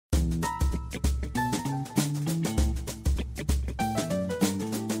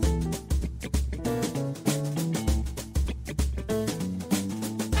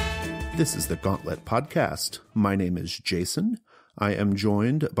This is the Gauntlet podcast. My name is Jason. I am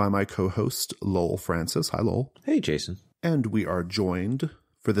joined by my co-host, Lowell Francis. Hi, Lowell. Hey, Jason. And we are joined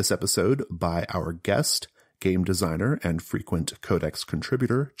for this episode by our guest, game designer and frequent Codex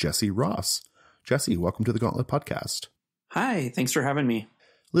contributor, Jesse Ross. Jesse, welcome to the Gauntlet podcast. Hi, thanks for having me.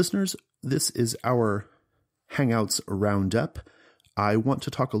 Listeners, this is our Hangouts Roundup. I want to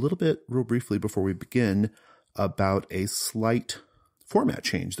talk a little bit, real briefly, before we begin, about a slight format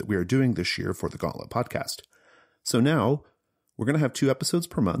change that we are doing this year for the Gauntlet podcast. So now we're going to have 2 episodes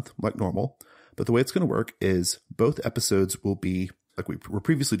per month, like normal. But the way it's going to work is both episodes will be, like we were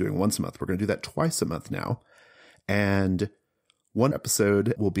previously doing once a month. We're going to do that twice a month now. And one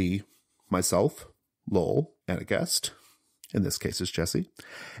episode will be myself, Lowell, and a guest. In this case, is Jesse.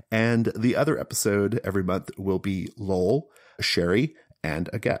 And the other episode every month will be Lowell, Sherry, and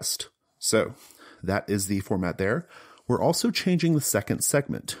a guest. So that is the format there. We're also changing the second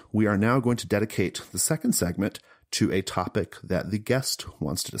segment. We are now going to dedicate the second segment to a topic that the guest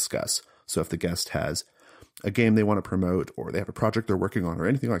wants to discuss. So if the guest has a game they want to promote, or they have a project they're working on, or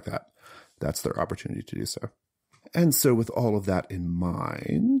anything like that, that's their opportunity to do so. And so with all of that in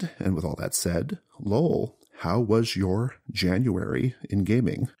mind, and with all that said, Lowell, how was your January in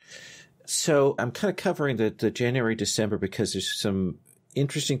gaming? So I'm kind of covering the January, December, because there's some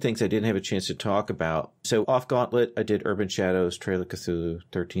interesting things I didn't have a chance to talk about. So off Gauntlet, I did Urban Shadows, Trail of Cthulhu,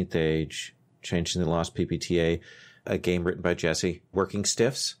 13th Age, Changing the Lost PBTA, a game written by Jesse, Working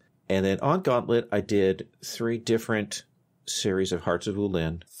Stiffs. And then on Gauntlet, I did 3 different series of Hearts of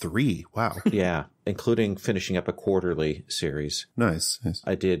Wulin. 3? Wow. Yeah, including finishing up a quarterly series. Nice.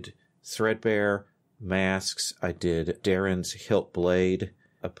 I did Threadbare, Masks. I did Darren's Hilt Blade,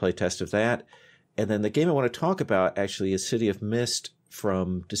 a playtest of that. And then the game I want to talk about actually is City of Mist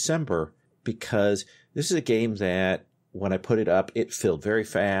from December, because this is a game that when I put it up, it filled very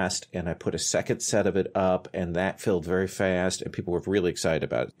fast, and I put a second set of it up, and that filled very fast, and people were really excited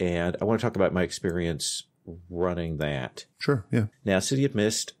about it. And I want to talk about my experience running that. Sure, yeah. Now, City of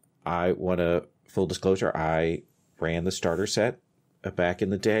Mist, full disclosure, I ran the starter set back in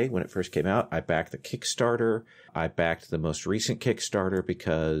the day when it first came out. I backed the Kickstarter. I backed the most recent Kickstarter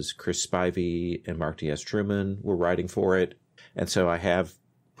because Chris Spivey and Mark D.S. Truman were writing for it. And so I have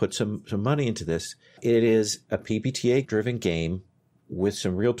put some money into this. It is a PBTA-driven game with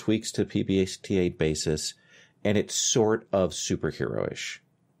some real tweaks to the PBTA basis, and it's sort of superhero-ish.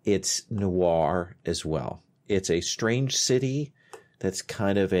 It's noir as well. It's a strange city that's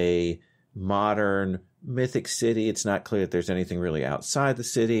kind of a modern mythic city. It's not clear that there's anything really outside the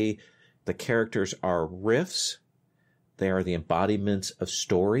city. The characters are riffs. They are the embodiments of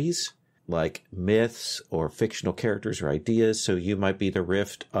stories, like myths or fictional characters or ideas. So you might be the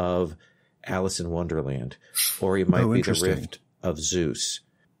rift of Alice in Wonderland, or you might be the rift of Zeus.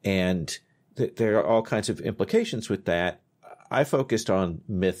 And there are all kinds of implications with that. I focused on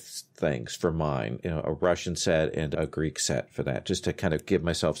myth things for mine, a Russian set and a Greek set for that, just to kind of give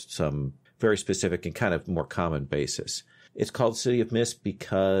myself some very specific and kind of more common basis. It's called City of Mist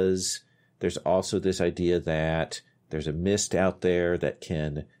because there's also this idea that there's a mist out there that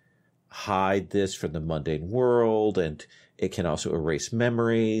can hide this from the mundane world, and it can also erase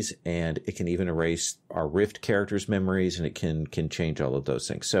memories, and it can even erase our Rift characters' memories, and it can change all of those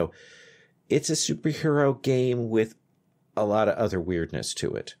things. So it's a superhero game with a lot of other weirdness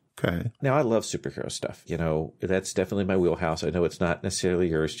to it. Okay. Now, I love superhero stuff. That's definitely my wheelhouse. I know it's not necessarily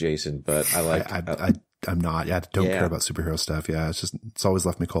yours, Jason, but I like I'm not. Yeah, I don't care about superhero stuff. Yeah, it's always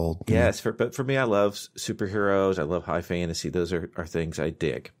left me cold. Yes, but for me, I love superheroes. I love high fantasy. Those are things I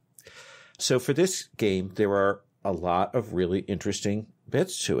dig. So for this game, there are a lot of really interesting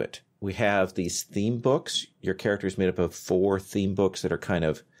bits to it. We have these theme books. Your character is made up of 4 theme books that are kind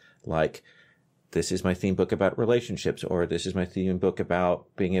of like, this is my theme book about relationships, or this is my theme book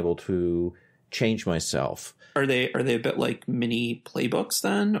about being able to change myself. Are they a bit like mini playbooks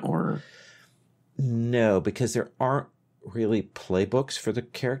then, or? No, because there aren't really playbooks for the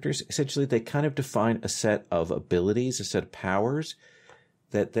characters. Essentially, they kind of define a set of abilities, a set of powers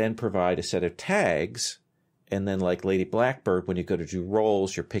that then provide a set of tags. And then like Lady Blackbird, when you go to do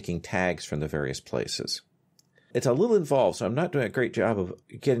rolls, you're picking tags from the various places. It's a little involved, so I'm not doing a great job of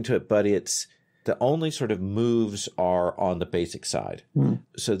getting to it, but it's the only sort of moves are on the basic side.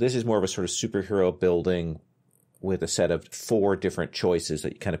 So this is more of a sort of superhero building with a set of 4 different choices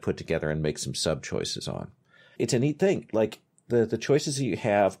that you kind of put together and make some sub-choices on. It's a neat thing. Like the choices that you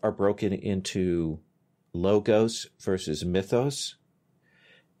have are broken into logos versus mythos.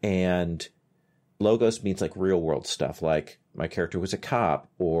 And Logos means like real world stuff, like my character was a cop,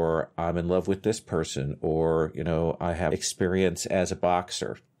 or I'm in love with this person, or, I have experience as a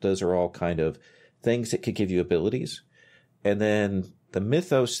boxer. Those are all kind of things that could give you abilities. And then the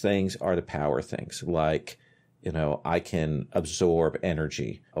mythos things are the power things, like, I can absorb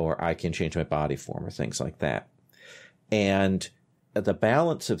energy, or I can change my body form, or things like that. And the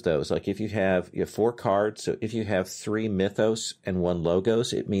balance of those, like if you have 4 cards, so if you have 3 mythos and 1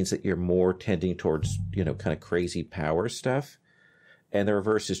 logos, it means that you're more tending towards, kind of crazy power stuff. And the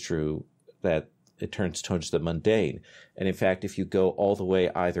reverse is true, that it turns towards the mundane. And in fact, if you go all the way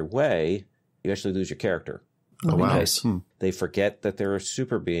either way, you actually lose your character. Oh, wow. Nice. They forget that they're a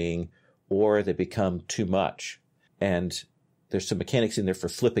super being, or they become too much. And there's some mechanics in there for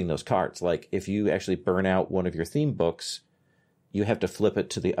flipping those cards. Like if you actually burn out one of your theme books, you have to flip it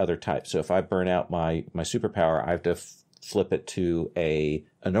to the other type. So if I burn out my superpower, I have to flip it to a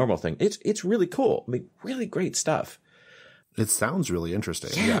normal thing. It's really cool. I mean, really great stuff. It sounds really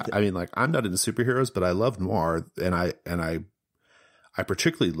interesting. Yeah. I mean, like, I'm not into superheroes, but I love noir, and I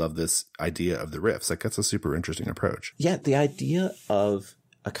particularly love this idea of the rifts. Like, that's a super interesting approach. Yeah, the idea of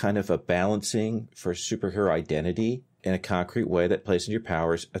a kind of a balancing for superhero identity in a concrete way that plays into your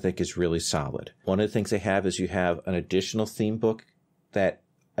powers, I think is really solid. One of the things they have is you have an additional theme book that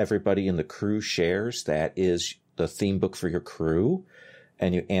everybody in the crew shares. That is the theme book for your crew.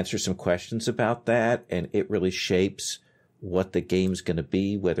 And you answer some questions about that. And it really shapes what the game's going to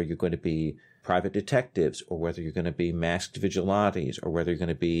be, whether you're going to be private detectives, or whether you're going to be masked vigilantes, or whether you're going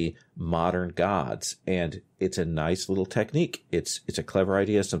to be modern gods. And it's a nice little technique. It's a clever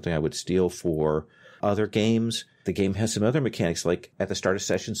idea, something I would steal for other games. The game has some other mechanics, like at the start of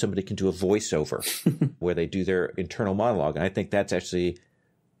session, somebody can do a voiceover where they do their internal monologue. And I think that's actually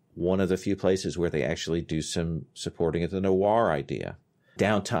one of the few places where they actually do some supporting of the noir idea.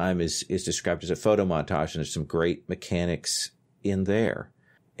 Downtime is described as a photo montage, and there's some great mechanics in there.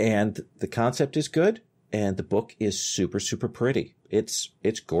 And the concept is good, and the book is super, super pretty. It's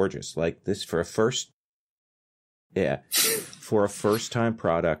gorgeous. Like this for a first time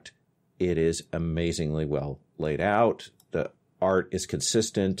product, it is amazingly well laid out. The art is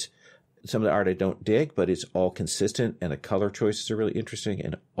consistent. Some of the art I don't dig, but it's all consistent, and the color choices are really interesting,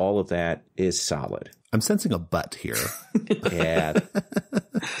 and all of that is solid. I'm sensing a but here. Yeah.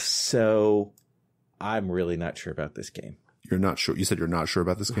 So I'm really not sure about this game. You're not sure? You said you're not sure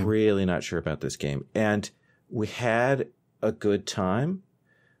about this game? Really not sure about this game. And we had a good time,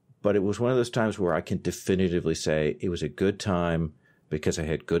 but it was one of those times where I can definitively say it was a good time because I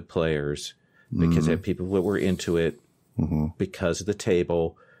had good players, because I had people that were into it, because of the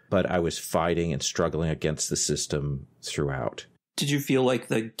table, but I was fighting and struggling against the system throughout. Did you feel like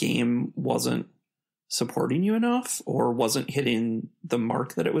the game wasn't supporting you enough, or wasn't hitting the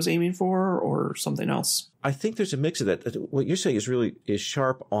mark that it was aiming for, or something else? I think there's a mix of that. What you're saying is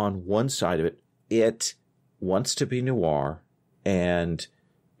sharp on one side of it. It wants to be noir, and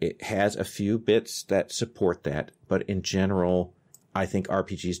it has a few bits that support that. But in general, I think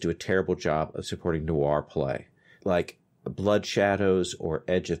RPGs do a terrible job of supporting noir play. Like Blood Shadows or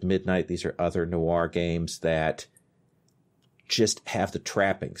Edge of Midnight, these are other noir games that just have the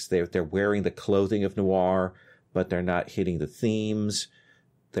trappings. They're wearing the clothing of noir, but they're not hitting the themes.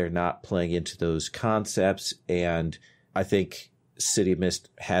 They're not playing into those concepts. And I think City of Mist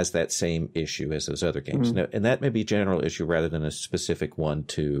has that same issue as those other games. Now, and that may be a general issue rather than a specific one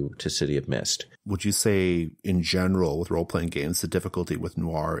to City of Mist. Would you say in general with role-playing games, the difficulty with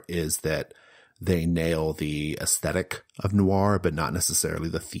noir is that they nail the aesthetic of noir, but not necessarily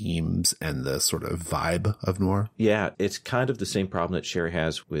the themes and the sort of vibe of noir? Yeah, it's kind of the same problem that Sherry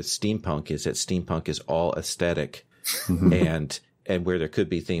has with steampunk, is that steampunk is all aesthetic, and where there could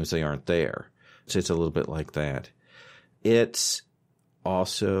be themes, they aren't there. So it's a little bit like that. It's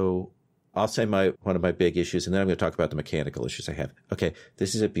also, I'll say one of my big issues, and then I'm going to talk about the mechanical issues I have. Okay,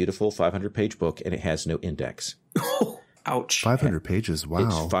 this is a beautiful 500-page book, and it has no index. Ouch. 500 pages. Wow.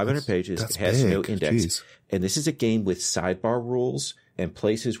 It's 500 pages. It has no index. Jeez. And this is a game with sidebar rules and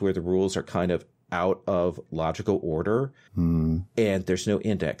places where the rules are kind of out of logical order. And there's no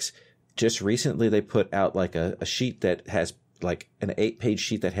index. Just recently, they put out like a sheet that has like an 8-page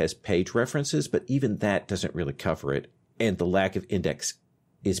sheet that has page references, but even that doesn't really cover it. And the lack of index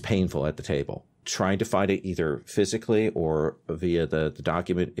is painful at the table. Trying to find it either physically or via the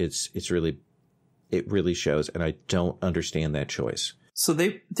document, it really shows, and I don't understand that choice. So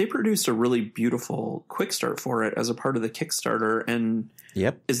they produced a really beautiful quick start for it as a part of the Kickstarter, and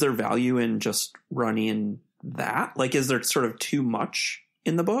is there value in just running that? Like, is there sort of too much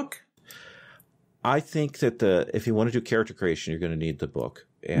in the book? I think that if you want to do character creation, you're going to need the book.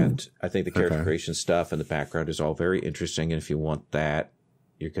 And I think the character creation stuff and the background is all very interesting. And if you want that,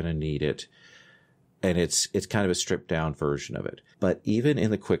 you're going to need it. And it's kind of a stripped down version of it. But even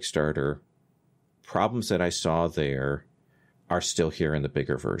in the quick starter, problems that I saw there are still here in the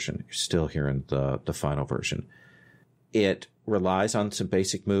bigger version. You're still here in the final version. It relies on some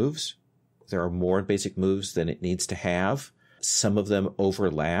basic moves. There are more basic moves than it needs to have. Some of them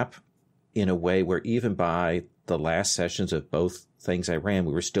overlap in a way where even by the last sessions of both things I ran,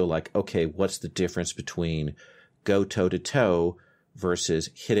 we were still like, okay, what's the difference between go toe to toe versus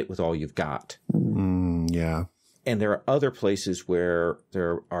hit it with all you've got? Yeah. And there are other places where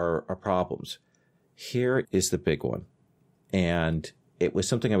there are problems. Here is the big one. And it was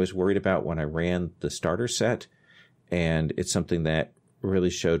something I was worried about when I ran the starter set. And it's something that really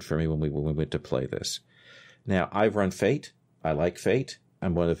showed for me when we went to play this. Now, I've run Fate. I like Fate.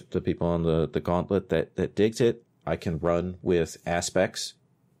 I'm one of the people on the Gauntlet that digs it. I can run with aspects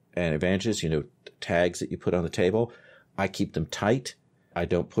and advantages, tags that you put on the table. I keep them tight. I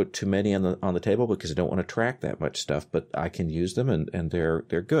don't put too many on the table because I don't want to track that much stuff, but I can use them and they're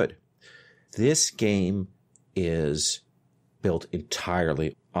good. This game is built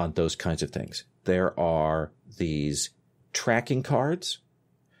entirely on those kinds of things. There are these tracking cards,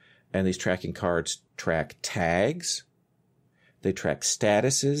 and these tracking cards track tags. They track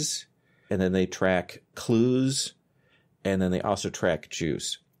statuses, and then they track clues, and then they also track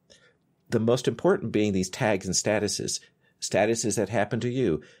juice. The most important being these tags and statuses that happen to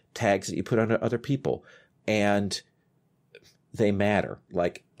you, tags that you put on other people, and they matter.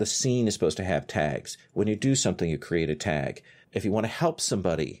 Like the scene is supposed to have tags. When you do something, you create a tag. If you want to help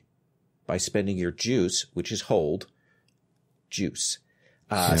somebody by spending your juice, which is hold, juice,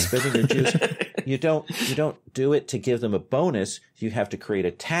 spending your juice, you don't do it to give them a bonus. You have to create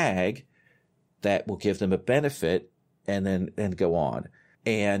a tag that will give them a benefit and then go on.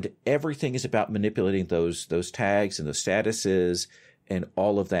 And everything is about manipulating those tags and the statuses and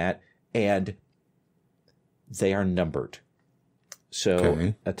all of that. And they are numbered.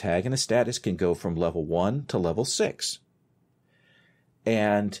 So a tag and a status can go from level 1 to level 6.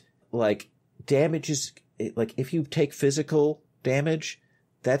 And like damage is like, if you take physical damage,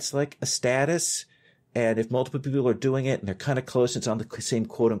 that's like a status. And if multiple people are doing it and they're kind of close, it's on the same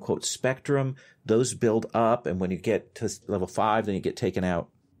quote unquote spectrum, those build up. And when you get to level 5, then you get taken out.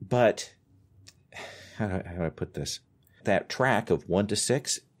 But how do I put this? That track of 1 to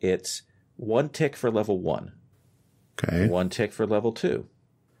 6, it's 1 tick for level 1. Okay. 1 tick for level 2.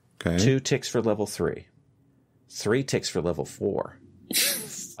 Okay. 2 ticks for level 3. 3 ticks for level 4.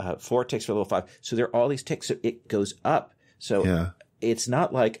 4 ticks for level 5. So there are all these ticks. So it goes up. So it's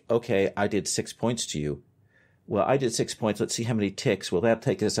not like, okay, I did 6 points to you. Well, I did 6 points. Let's see how many ticks. Well, that'll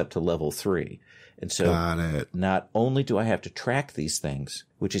take us up to level 3. And so not only do I have to track these things,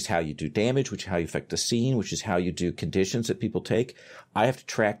 which is how you do damage, which is how you affect the scene, which is how you do conditions that people take, I have to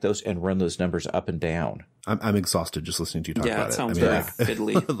track those and run those numbers up and down. I'm exhausted just listening to you talk about it. Yeah, it sounds very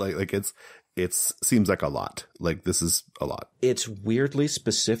fiddly. like it seems like a lot. Like this is a lot. It's weirdly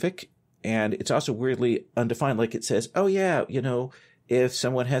specific, and it's also weirdly undefined. Like it says, oh yeah, if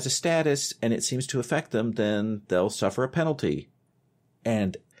someone has a status and it seems to affect them, then they'll suffer a penalty.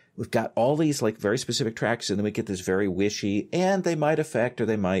 And we've got all these like very specific tracks, and then we get this very wishy, and they might affect or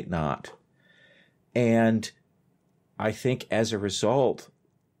they might not. And I think as a result,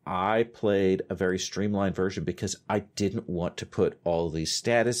 I played a very streamlined version because I didn't want to put all these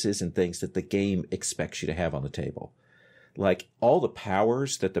statuses and things that the game expects you to have on the table. Like all the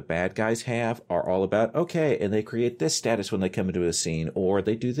powers that the bad guys have are all about, okay, and they create this status when they come into a scene, or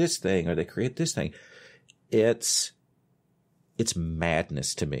they do this thing, or they create this thing. It's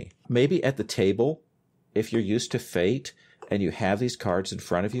madness to me. Maybe at the table, if you're used to Fate and you have these cards in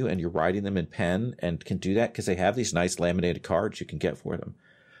front of you and you're writing them in pen and can do that because they have these nice laminated cards you can get for them.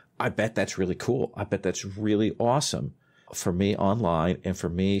 I bet that's really cool. I bet that's really awesome for me online, and for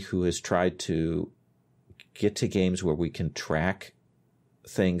me who has tried to get to games where we can track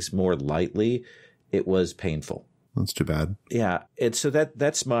things more lightly. It was painful. That's too bad. Yeah. And so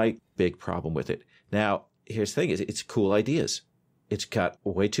that's my big problem with it. Now, here's the thing: it's cool ideas. It's got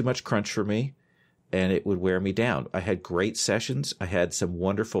way too much crunch for me, and it would wear me down. I had great sessions. I had some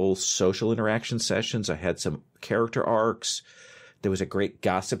wonderful social interaction sessions. I had some character arcs. There was a great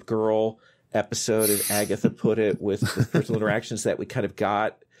Gossip Girl episode, as Agatha put it, with personal interactions that we kind of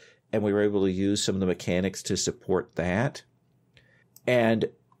got, and we were able to use some of the mechanics to support that. And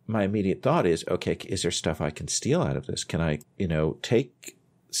my immediate thought is, okay, is there stuff I can steal out of this? Can I, take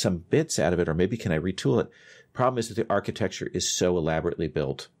some bits out of it, or maybe can I retool it? Problem is that the architecture is so elaborately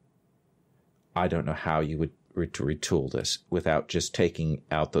built. I don't know how you would retool this without just taking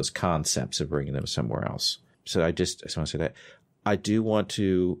out those concepts and bringing them somewhere else. So I just want to say that. I do want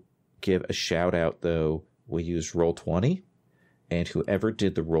to give a shout out, though. We use Roll20, and whoever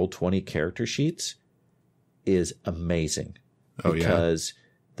did the Roll20 character sheets is amazing. Because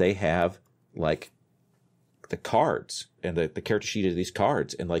they have like the cards and the character sheet of these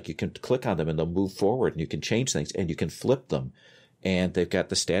cards, and like you can click on them and they'll move forward and you can change things and you can flip them. And they've got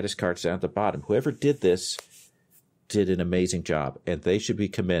the status cards down at the bottom. Whoever did this did an amazing job, and they should be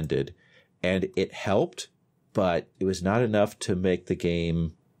commended. And it helped, but it was not enough to make the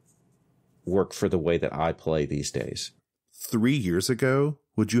game work for the way that I play these days. 3 years ago,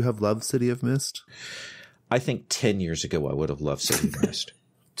 would you have loved City of Mist? I think 10 years ago, I would have loved City of Mist.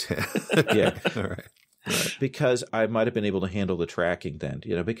 Yeah. All right. Because I might have been able to handle the tracking then,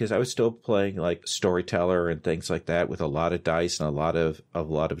 because I was still playing like Storyteller and things like that with a lot of dice and a lot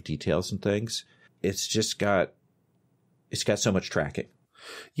of details and things. It's got so much tracking.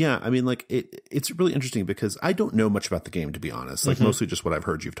 Yeah, I mean, like it's really interesting because I don't know much about the game, to be honest. Like mostly just what I've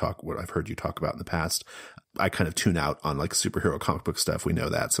heard you talk about in the past. I kind of tune out on like superhero comic book stuff. We know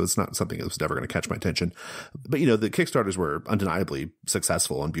that, so it's not something that was never going to catch my attention. But the Kickstarters were undeniably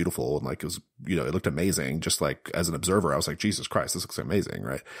successful and beautiful, and like it was, it looked amazing. Just like as an observer, I was like, Jesus Christ, this looks amazing,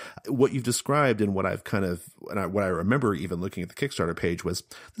 right? What you've described and what I've what I remember even looking at the Kickstarter page was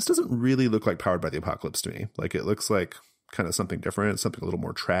this doesn't really look like Powered by the Apocalypse to me. Like it looks like kind of something different, something a little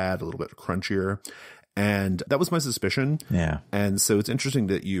more trad, a little bit crunchier. And that was my suspicion. Yeah. And so it's interesting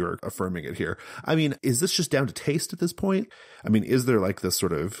that you're affirming it here. I mean, is this just down to taste at this point? I mean, is there like this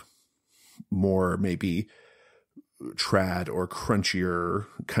sort of more maybe trad or crunchier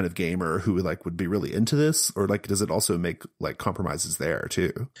kind of gamer who would be really into this? Or like, does it also make like compromises there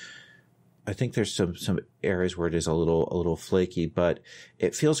too? I think there's some areas where it is a little flaky, but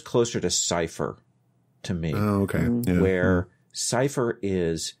it feels closer to Cypher to me. Oh, okay. Yeah. Where Cypher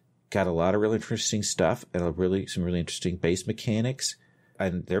is got a lot of really interesting stuff and some really interesting base mechanics.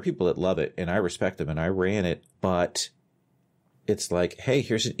 And there are people that love it, and I respect them, and I ran it. But it's like, hey,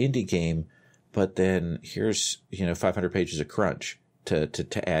 here's an indie game, but then here's 500 pages of crunch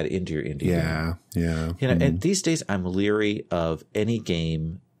to add into your indie game. Yeah. And these days I'm leery of any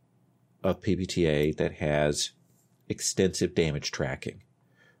game of PBTA that has extensive damage tracking,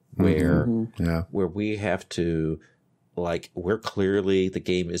 where we have to. Like, we're clearly, the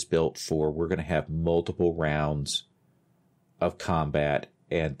game is built for, we're going to have multiple rounds of combat,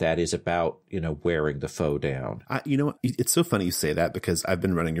 and that is about, wearing the foe down. It's so funny you say that because I've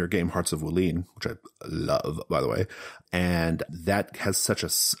been running your game Hearts of Wulin, which I love, by the way, and that has such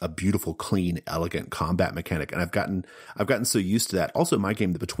a beautiful, clean, elegant combat mechanic, and I've gotten so used to that. Also, my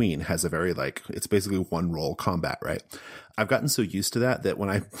game, The Between, has a very, it's basically one roll combat, right? I've gotten so used to that when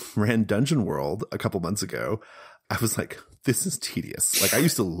I ran Dungeon World a couple months ago, I was like, this is tedious. Like, I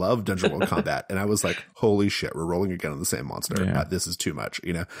used to love Dungeon World combat, and I was like, holy shit, we're rolling again on the same monster. Yeah. This is too much,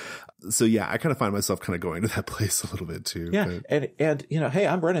 So yeah, I kind of find myself kind of going to that place a little bit too. Yeah, but. and hey,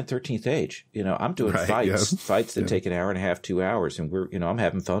 I'm running 13th Age. I'm doing fights that take an hour and a half, 2 hours, and we're I'm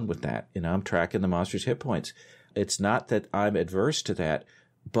having fun with that. I'm tracking the monster's hit points. It's not that I'm adverse to that,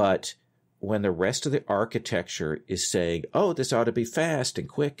 but when the rest of the architecture is saying, oh, this ought to be fast and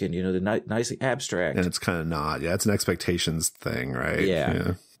quick and, nicely abstract. And it's kind of not. Yeah, it's an expectations thing, right?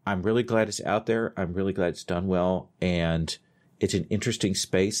 Yeah. I'm really glad it's out there. I'm really glad it's done well. And it's an interesting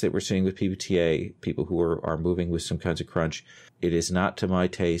space that we're seeing with PBTA, people who are moving with some kinds of crunch. It is not to my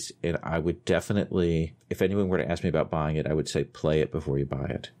taste. And I would definitely, if anyone were to ask me about buying it, I would say play it before you buy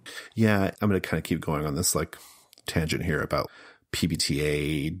it. Yeah, I'm going to kind of keep going on this tangent here about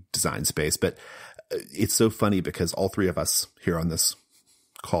PBTA design space, but it's so funny because all three of us here on this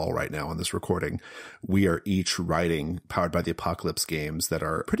call right now on this recording, we are each writing Powered by the Apocalypse games that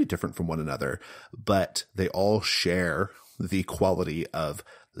are pretty different from one another, but they all share the quality of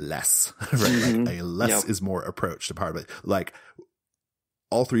less, right? Mm-hmm. Like a less is more approach to Powered by, like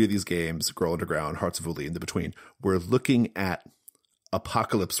all three of these games, Girl Underground, Hearts of Wulin, The Between, we're looking at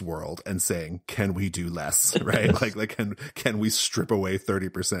apocalypse world and saying, can we do less, right? like can we strip away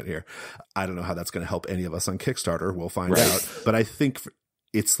 30% here? I don't know how that's going to help any of us on Kickstarter. We'll find out. But I think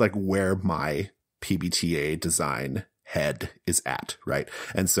it's like where my PBTA design head is at, right?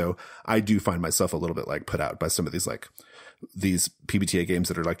 And so I do find myself a little bit put out by some of these PBTA games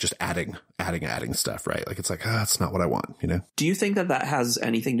that are just adding stuff, right? Like it's that's not what I want, Do you think that has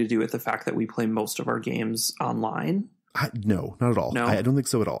anything to do with the fact that we play most of our games online? No, not at all. No? I don't think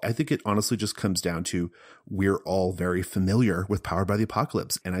so at all. I think it honestly just comes down to we're all very familiar with Powered by the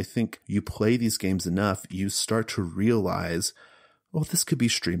Apocalypse. And I think you play these games enough, you start to realize, well, this could be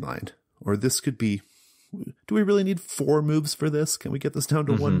streamlined, or this could be do we really need 4 moves for this? Can we get this down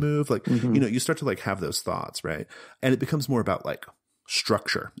to 1 move? Like, you start to like have those thoughts, right? And it becomes more about like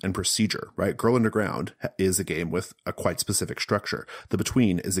structure and procedure, right? Girl Underground is a game with a quite specific structure. The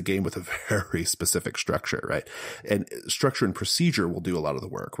Between is a game with a very specific structure, right? And structure and procedure will do a lot of the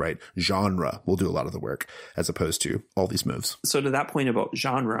work, right? Genre will do a lot of the work as opposed to all these moves. So to that point about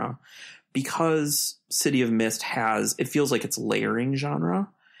genre, because City of Mist it feels like it's layering genre.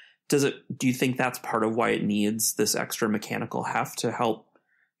 Do you think that's part of why it needs this extra mechanical heft to help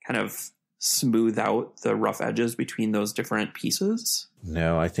kind of smooth out the rough edges between those different pieces?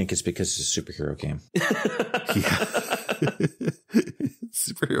 No, I think it's because it's a superhero game.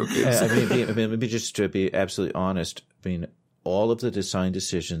 Superhero games. I mean, maybe just to be absolutely honest, I mean, all of the design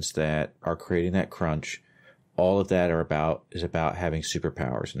decisions that are creating that crunch, all of that is about having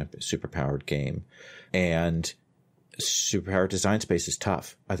superpowers in a superpowered game. And superpowered design space is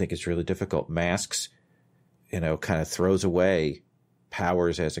tough. I think it's really difficult. Masks, kind of throws away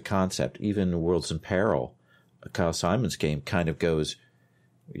powers as a concept. Even Worlds in Peril, Kyle Simon's game, kind of goes,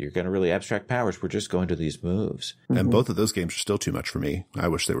 you're going to really abstract powers. We're just going to these moves. And both of those games are still too much for me. I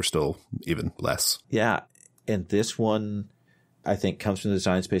wish they were still even less. Yeah. And this one, I think, comes from the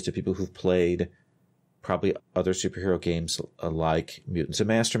design space of people who've played probably other superhero games like Mutants and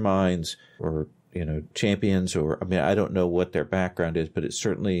Masterminds or, Champions, or, I mean, I don't know what their background is, but it's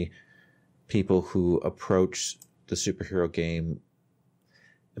certainly people who approach the superhero game.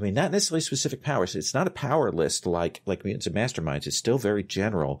 I mean, not necessarily specific powers. It's not a power list like Mutants and Masterminds. It's still very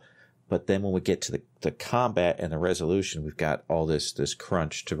general. But then when we get to the combat and the resolution, we've got all this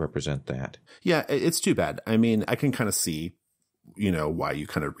crunch to represent that. Yeah, it's too bad. I mean, I can kind of see, why you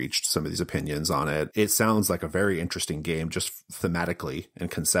kind of reached some of these opinions on it. It sounds like a very interesting game just thematically and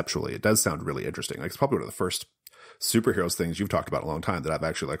conceptually. It does sound really interesting. Like, it's probably one of the first superheroes things you've talked about in a long time that I've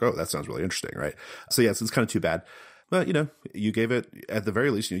actually like, oh, that sounds really interesting, right? So yes, it's kind of too bad. Well, you gave it, at the very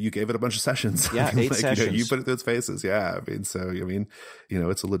least, you gave it a bunch of sessions. Yeah, 8 sessions. You put it through its faces. Yeah. it's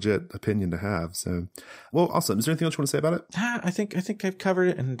a legit opinion to have. So, well, awesome. Is there anything else you want to say about it? I think I've covered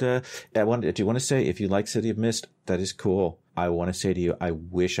it. And do you want to say, if you like City of Mist, that is cool. I want to say to you, I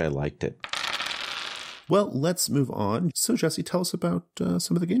wish I liked it. Well, let's move on. So, Jesse, tell us about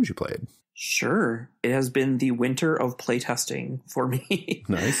some of the games you played. Sure. It has been the winter of playtesting for me.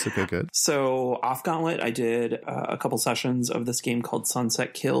 Nice. Okay, good. So off Gauntlet, I did a couple sessions of this game called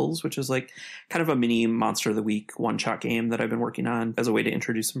Sunset Kills, which is like kind of a mini Monster of the Week one-shot game that I've been working on as a way to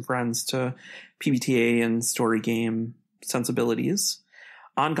introduce some friends to PBTA and story game sensibilities.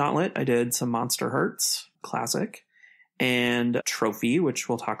 On Gauntlet, I did some Monster Hearts, classic, and Trophy, which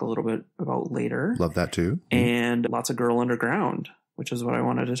we'll talk a little bit about later. Love that too. And lots of Girl Underground, which is what I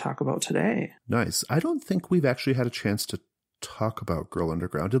wanted to talk about today. Nice. I don't think we've actually had a chance to talk about Girl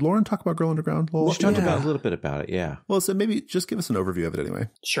Underground. Did Lauren talk about Girl Underground? She talked about a little bit about it, yeah. Well, so maybe just give us an overview of it anyway.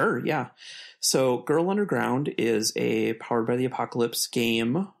 Sure, yeah. So Girl Underground is a Powered by the Apocalypse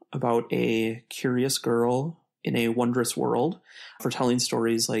game about a curious girl in a wondrous world for telling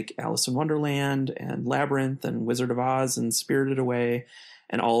stories like Alice in Wonderland and Labyrinth and Wizard of Oz and Spirited Away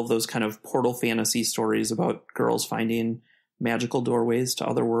and all of those kind of portal fantasy stories about girls finding magical doorways to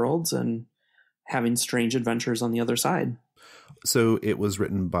other worlds and having strange adventures on the other side. So it was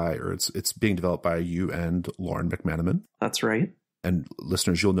written by, or it's being developed by you and Lauren McManaman. That's right. And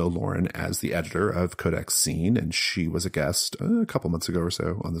listeners, you'll know Lauren as the editor of Codex Scene, and she was a guest a couple months ago or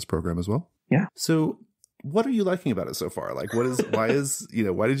so on this program as well. Yeah. So what are you liking about it so far? Like, why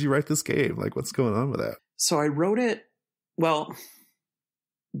did you write this game? Like, what's going on with it? So I wrote it, well,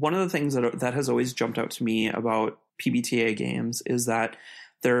 one of the things that has always jumped out to me about PBTA games is that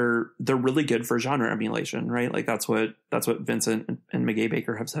they're really good for genre emulation, right? Like that's what Vincent and McGay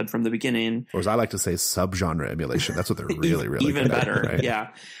Baker have said from the beginning. Or as I like to say, subgenre emulation. That's what they're really, really even good better. At, right? Yeah.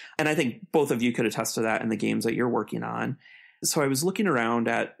 And I think both of you could attest to that in the games that you're working on. So I was looking around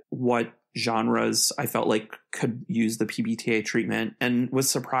at what genres I felt like could use the PBTA treatment and was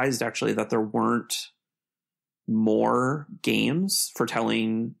surprised actually that there weren't more games for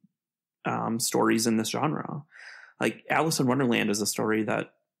telling stories in this genre. Like Alice in Wonderland is a story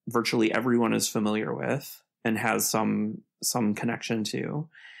that virtually everyone is familiar with and has some connection to.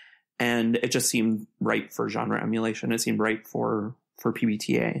 And it just seemed right for genre emulation. It seemed right for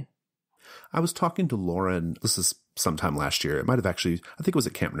PBTA. I was talking to Lauren, this is sometime last year. It might have actually, I think it was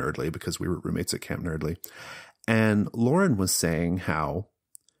at Camp Nerdly because we were roommates at Camp Nerdly. And Lauren was saying how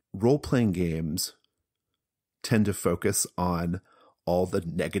role-playing games tend to focus on all the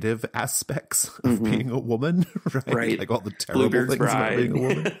negative aspects of being a woman, right? Like all the terrible Bluebeard's things Bride. about being a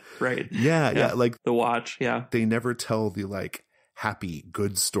woman. Right. Yeah. Like The Watch. Yeah. They never tell the like happy,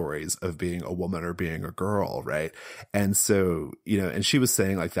 good stories of being a woman or being a girl, right? And so, and she was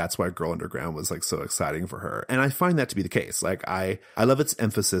saying like that's why Girl Underground was like so exciting for her. And I find that to be the case. Like I love its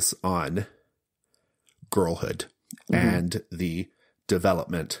emphasis on girlhood and the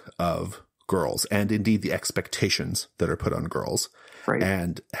development of girls, and indeed the expectations that are put on girls, right?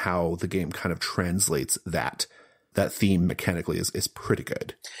 And how the game kind of translates that theme mechanically is pretty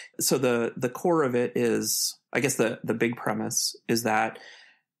good. So the core of it is, I guess the big premise is that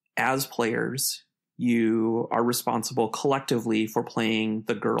as players, you are responsible collectively for playing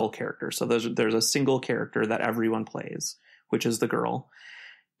the girl character. So there's a single character that everyone plays, which is the girl.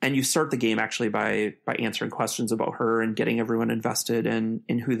 And you start the game actually by answering questions about her and getting everyone invested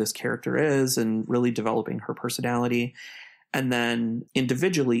in who this character is and really developing her personality. And then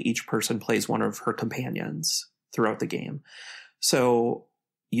individually, each person plays one of her companions throughout the game. So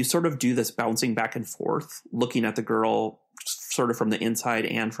you sort of do this bouncing back and forth, looking at the girl sort of from the inside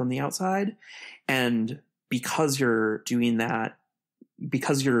and from the outside. And because you're doing that,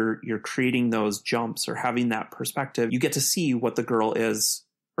 because you're creating those jumps or having that perspective, you get to see what the girl is,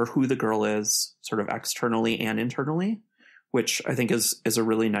 or who the girl is sort of externally and internally, which I think is a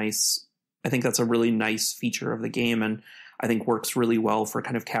really nice, I think that's a really nice feature of the game. And I think works really well for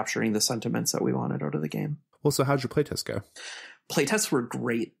kind of capturing the sentiments that we wanted out of the game. Well, so how'd your playtest go? Playtests were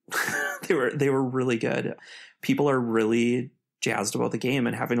great. They were really good. People are really jazzed about the game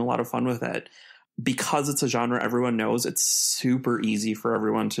and having a lot of fun with it. Because it's a genre everyone knows, it's super easy for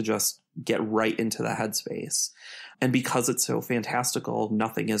everyone to just get right into the headspace. And because it's so fantastical,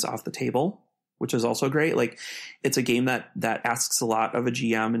 nothing is off the table, which is also great. Like, it's a game that asks a lot of a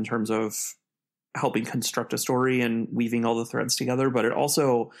GM in terms of helping construct a story and weaving all the threads together. But it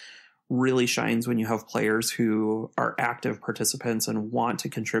also really shines when you have players who are active participants and want to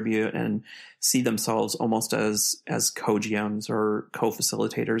contribute and see themselves almost as co-GMs or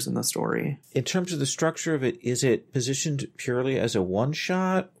co-facilitators in the story. In terms of the structure of it, is it positioned purely as a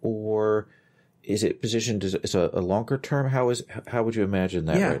one-shot, or is it positioned as a longer term? How would you imagine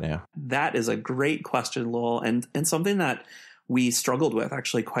that right now? That is a great question, Lowell, and something that we struggled with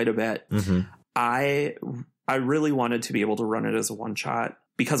actually quite a bit. Mm-hmm. I really wanted to be able to run it as a one-shot,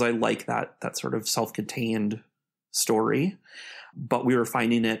 because I like that sort of self-contained story, but we were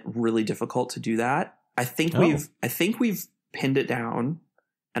finding it really difficult to do that. I think we've pinned it down,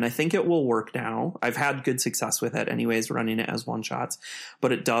 and I think it will work now. I've had good success with it anyways, running it as one shots,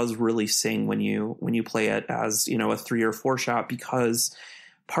 but it does really sing when you play it as, a 3 or 4 shot, because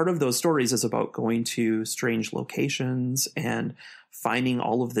part of those stories is about going to strange locations and finding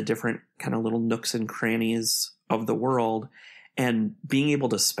all of the different kind of little nooks and crannies of the world, and being able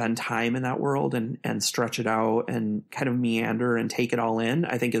to spend time in that world and stretch it out and kind of meander and take it all in,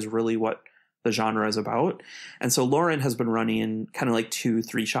 I think is really what the genre is about. And so Lauren has been running kind of like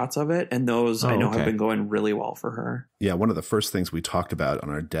 2-3 shots of it, and those have been going really well for her. Yeah, one of the first things we talked about on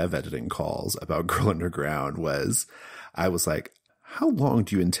our dev editing calls about Girl Underground was, I was like, how long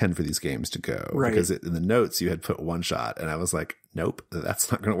do you intend for these games to go? Right. Because in the notes you had put one shot, and I was like, nope,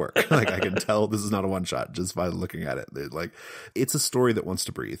 that's not going to work. Like, I can tell this is not a one shot just by looking at it. It's a story that wants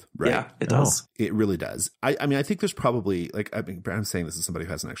to breathe, right? Yeah, it does. It really does. I mean, I think there's probably I'm saying this as somebody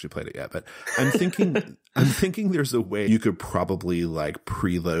who hasn't actually played it yet, but I'm thinking there's a way you could probably like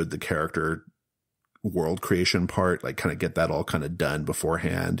preload the character world creation part, like kind of get that all kind of done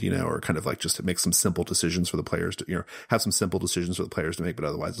beforehand, or kind of like just to make some simple decisions for the players to, have some simple decisions for the players to make, but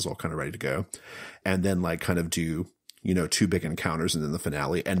otherwise it's all kind of ready to go. And then like kind of do, 2 big encounters and then the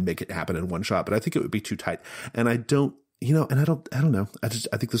finale and make it happen in one shot. But I think it would be too tight. And I don't know. I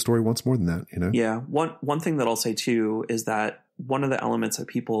think the story wants more than that, Yeah. One thing that I'll say too is that one of the elements that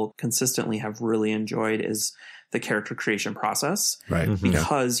people consistently have really enjoyed is the character creation process, right?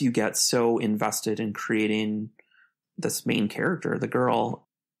 Because you get so invested in creating this main character, the girl.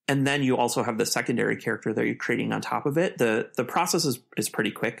 And then you also have the secondary character that you're creating on top of it. The process is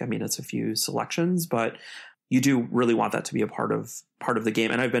pretty quick. I mean, it's a few selections, but you do really want that to be a part of the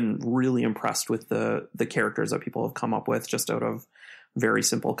game. And I've been really impressed with the characters that people have come up with just out of very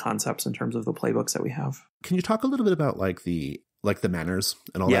simple concepts in terms of the playbooks that we have. Can you talk a little bit about like the manners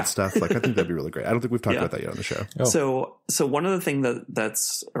and all that stuff? Like, I think that'd be really great. I don't think we've talked about that yet on the show. Oh. So one of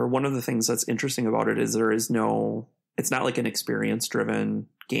the things that's interesting about it is it's not like an experience driven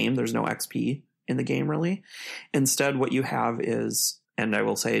game. There's no XP in the game really. Instead, what you have is, and I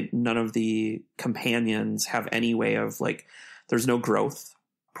will say none of the companions have any way of like, there's no growth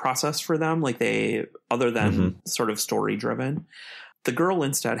process for them. Like other than sort of story driven. The girl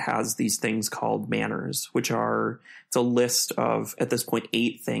instead has these things called manners, which it's a list of, at this point,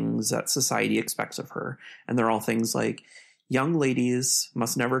 8 things that society expects of her. And they're all things like, young ladies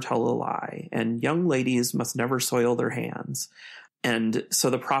must never tell a lie, and young ladies must never soil their hands. And so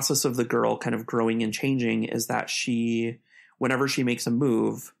the process of the girl kind of growing and changing is that whenever she makes a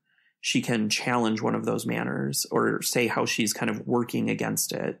move, she can challenge one of those manners or say how she's kind of working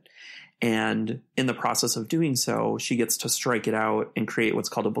against it. And in the process of doing so, she gets to strike it out and create what's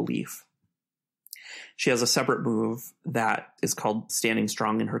called a belief. She has a separate move that is called standing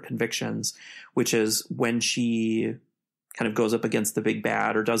strong in her convictions, which is when she kind of goes up against the big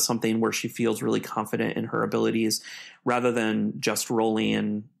bad or does something where she feels really confident in her abilities, rather than just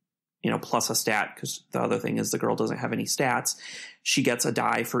rolling, plus a stat, because the other thing is the girl doesn't have any stats. She gets a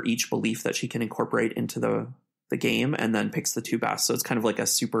die for each belief that she can incorporate into the game, and then picks the two best. So it's kind of like a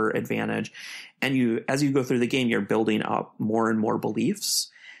super advantage. And as you go through the game, you're building up more and more beliefs.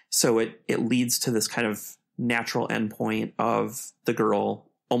 So it leads to this kind of natural endpoint of the girl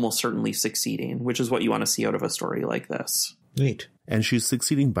almost certainly succeeding, which is what you want to see out of a story like this. Neat. And she's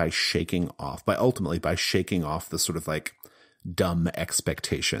succeeding by ultimately shaking off the sort of like dumb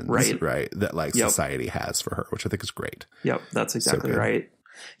expectations, right? That like society has for her, which I think is great. Yep. That's exactly right.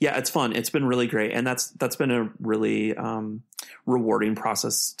 Yeah, it's fun. It's been really great. And that's been a really rewarding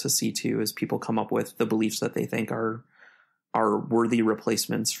process to see too, as people come up with the beliefs that they think are worthy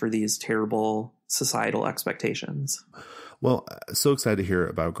replacements for these terrible societal expectations. Well, so excited to hear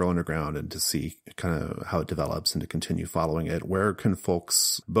about Girl Underground and to see kind of how it develops and to continue following it. Where can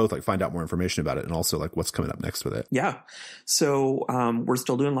folks both like find out more information about it and also like what's coming up next with it? Yeah. So we're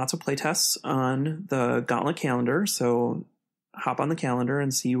still doing lots of play tests on the Gauntlet calendar. So hop on the calendar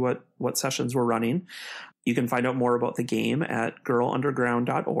and see what sessions we're running. You can find out more about the game at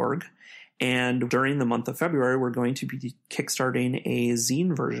girlunderground.org. And during the month of February, we're going to be kickstarting a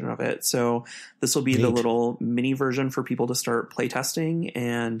zine version of it. So this will be the little mini version for people to start playtesting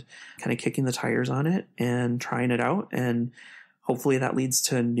and kind of kicking the tires on it and trying it out. And hopefully that leads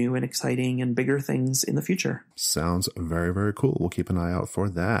to new and exciting and bigger things in the future. Sounds very, very cool. We'll keep an eye out for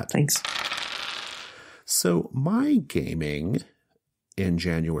that. Thanks. So my gaming in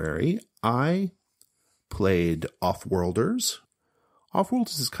January, I played Offworlders.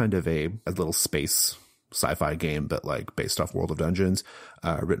 Offworlders is kind of a little space sci-fi game, but like based off World of Dungeons,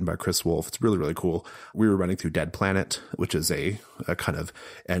 written by Chris Wolf. It's really, really cool. We were running through Dead Planet, which is a kind of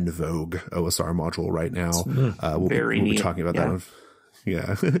en vogue OSR module right now. We'll be talking about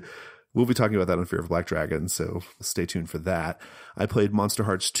that. We'll be talking about that on Fear of Black Dragon, so stay tuned for that. I played Monster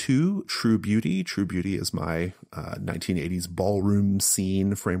Hearts 2, True Beauty. True Beauty is my 1980s ballroom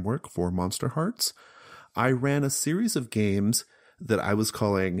scene framework for Monster Hearts. I ran a series of games that I was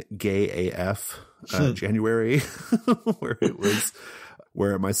calling Gay AF January,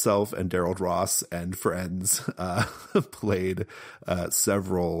 where myself and Daryl Ross and friends played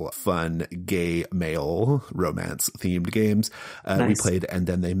several fun gay male romance themed games. Nice. We played And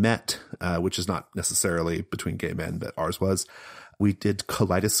Then They Met, which is not necessarily between gay men, but ours was. We did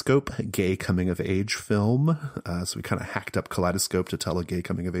Kaleidoscope, gay coming of age film. So we kind of hacked up Kaleidoscope to tell a gay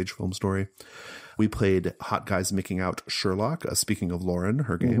coming of age film story. We played Hot Guys Making Out Sherlock, speaking of Lauren,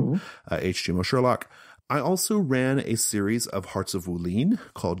 her game, HGMO Sherlock. I also ran a series of Hearts of Wulin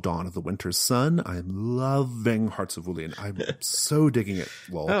called Dawn of the Winter's Sun. I'm loving Hearts of Wulin. I'm so digging it,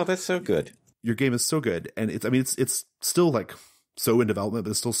 Lol. Oh, that's so good. Your game is so good. And it's still like so in development,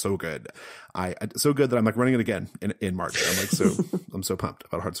 but it's still so good. So good that I'm like running it again in March. I'm like, I'm so pumped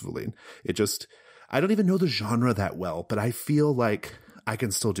about Hearts of Wulin. I don't even know the genre that well, but I feel like I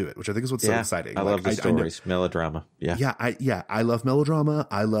can still do it, which I think is what's so exciting. I love the stories, melodrama. I love melodrama.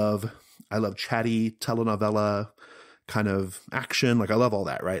 I love chatty telenovela kind of action. Like I love all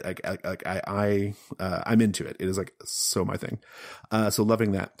that, right? I'm into it. It is like so my thing. So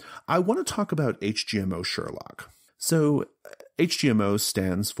loving that. I want to talk about HGMO Sherlock. So HGMO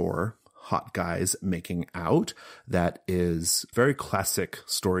stands for Hot Guys Making Out. That is a very classic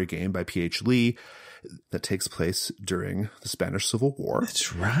story game by P.H. Lee that takes place during the Spanish Civil War.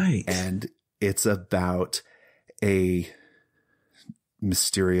 That's right. And it's about a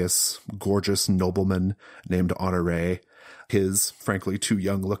mysterious, gorgeous nobleman named Honoré. His, frankly, too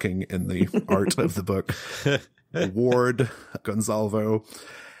young looking in the art of the book, Ward Gonzalvo,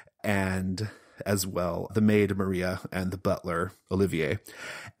 and as well the maid Maria and the butler Olivier.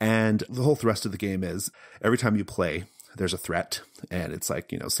 And the whole thrust of the game is every time you play, there's a threat, and it's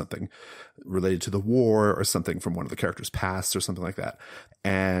like, something related to the war or something from one of the characters' past or something like that.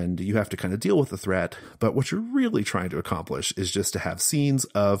 And you have to kind of deal with the threat. But what you're really trying to accomplish is just to have scenes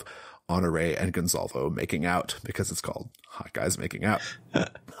of Honoré and Gonzalvo making out, because it's called Hot Guys Making Out.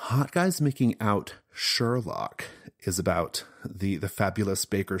 Hot Guys Making Out Sherlock is about the fabulous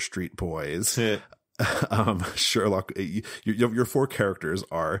Baker Street boys Sherlock, your four characters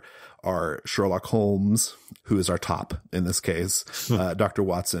are Sherlock Holmes, who is our top in this case, Dr.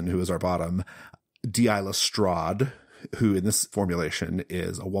 Watson, who is our bottom, D.I. Lestrade, who in this formulation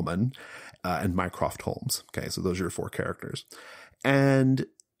is a woman, and Mycroft Holmes. Okay, so those are your four characters. And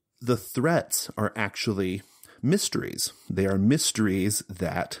the threats are actually mysteries. They are mysteries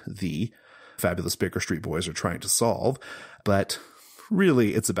that the fabulous Baker Street Boys are trying to solve, but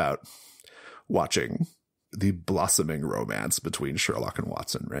really it's about watching the blossoming romance between Sherlock and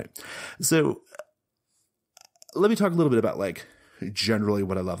Watson, right? So let me talk a little bit about like generally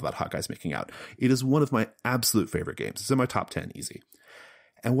what I love about Hot Guys Making Out. It is one of my absolute favorite games. It's in my top 10 easy.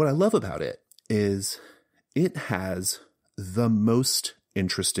 And what I love about it is it has the most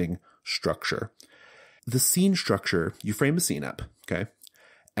interesting structure. The scene structure, you frame a scene up, okay?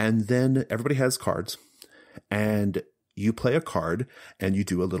 And then everybody has cards, and you play a card and you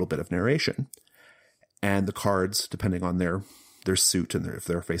do a little bit of narration. And the cards, depending on their suit and if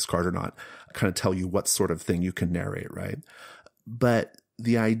they're a face card or not, kind of tell you what sort of thing you can narrate, right? But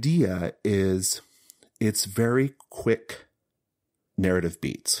the idea is it's very quick narrative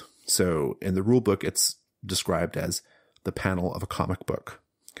beats. So in the rule book, it's described as the panel of a comic book,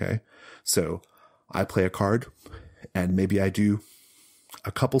 okay? So I play a card and maybe I do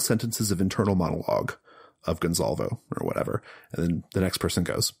a couple sentences of internal monologue of Gonzalvo or whatever. And then the next person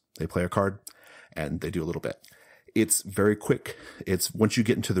goes, they play a card and they do a little bit. It's very quick. It's once you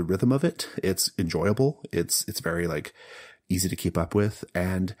get into the rhythm of it, it's enjoyable. It's very like easy to keep up with.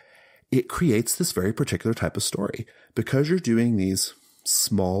 And it creates this very particular type of story because you're doing these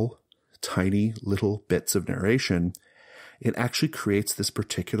small, tiny little bits of narration. It actually creates this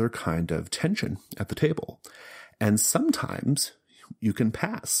particular kind of tension at the table. And sometimes you can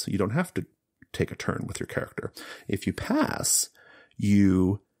pass. You don't have to take a turn with your character. If you pass,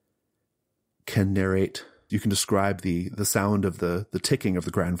 you can narrate, you can describe the sound of the ticking of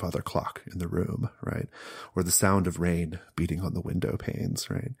the grandfather clock in the room, right? Or the sound of rain beating on the window panes,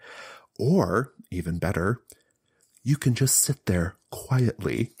 right? Or even better, you can just sit there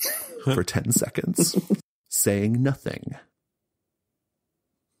quietly for 10 seconds, saying nothing.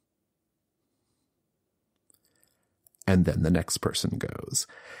 And then the next person goes.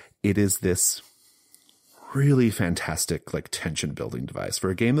 It is this really fantastic, like, tension building device for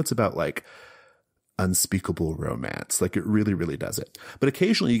a game that's about like unspeakable romance. Like, it really, really does it. But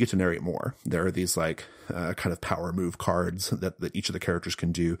occasionally you get to narrate more. There are these like kind of power move cards that each of the characters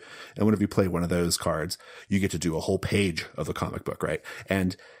can do. And whenever you play one of those cards, you get to do a whole page of the comic book, right?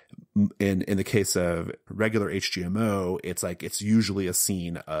 And in the case of regular HGMO, it's like, it's usually a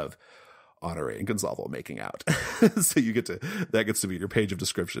scene of Honore and Gonzalvo making out. So that gets to be your page of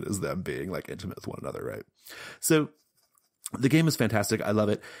description, is them being like intimate with one another, right? So the game is fantastic. I love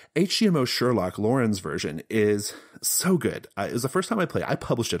it. HGMO Sherlock, Lauren's version, is so good. It was the first time I played it. I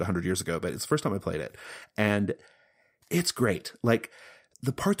published it 100 years ago, but it's the first time I played it. And it's great. Like,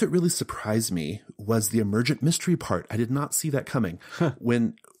 the part that really surprised me was the emergent mystery part. I did not see that coming.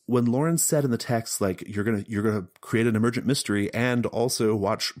 When Lauren said in the text, like, you're gonna create an emergent mystery and also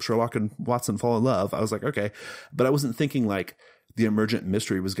watch Sherlock and Watson fall in love, I was like, okay. But I wasn't thinking like the emergent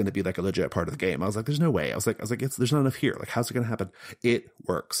mystery was going to be like a legit part of the game. I was like, there's no way. I was like, there's not enough here. Like, how's it going to happen? It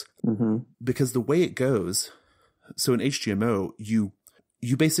works. Mm-hmm. Because the way it goes, so in HGMO, you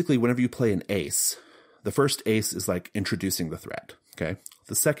basically, whenever you play an ace, the first ace is like introducing the threat. Okay.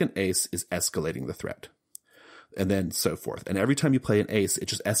 The second ace is escalating the threat. And then so forth. And every time you play an ace, it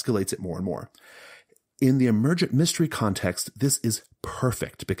just escalates it more and more. In the emergent mystery context, this is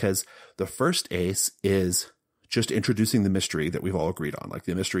perfect because the first ace is just introducing the mystery that we've all agreed on. Like,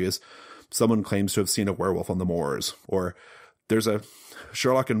 the mystery is someone claims to have seen a werewolf on the moors, or there's a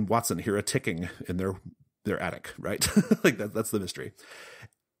Sherlock and Watson hear a ticking in their attic, right? Like that's the mystery.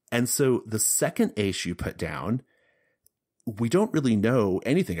 And so the second ace you put down, we don't really know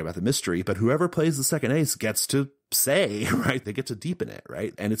anything about the mystery, but whoever plays the second ace gets to say, right? They get to deepen it,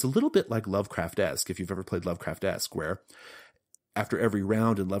 right? And it's a little bit like Lovecraft-esque, if you've ever played Lovecraft-esque, where after every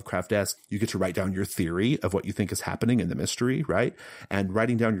round in Lovecraft-esque, you get to write down your theory of what you think is happening in the mystery, right? And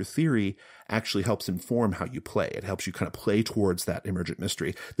writing down your theory actually helps inform how you play. It helps you kind of play towards that emergent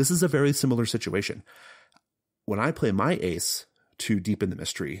mystery. This is a very similar situation. When I play my ace to deepen the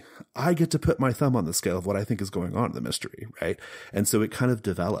mystery, I get to put my thumb on the scale of what I think is going on in the mystery, right? And so it kind of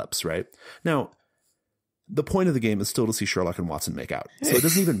develops, right? Now, the point of the game is still to see Sherlock and Watson make out. So it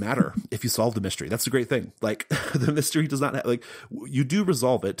doesn't even matter if you solve the mystery. That's the great thing. Like, the mystery does not have, like, you do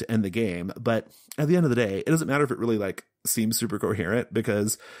resolve it to end the game, but at the end of the day, it doesn't matter if it really, like, seems super coherent,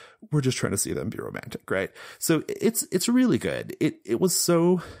 because we're just trying to see them be romantic, right? So it's really good. It was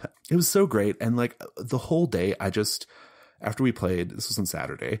so great. And like the whole day, after we played, this was on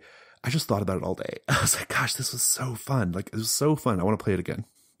Saturday, I just thought about it all day. I was like, gosh, this was so fun. Like, it was so fun. I want to play it again.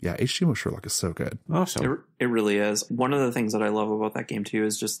 Yeah, HGMO Sherlock is so good. Awesome. It really is. One of the things that I love about that game too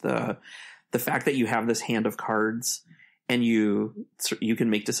is just the fact that you have this hand of cards, and you can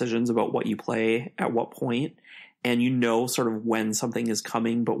make decisions about what you play at what point, and you know sort of when something is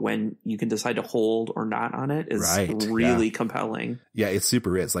coming, but when you can decide to hold or not on it is really compelling. Yeah, it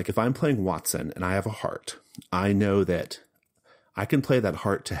super is. Like, if I'm playing Watson and I have a heart, I know that I can play that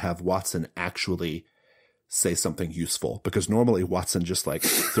heart to have Watson actually say something useful, because normally Watson just like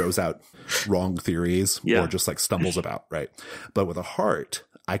throws out wrong theories or just like stumbles about, right? But with a heart,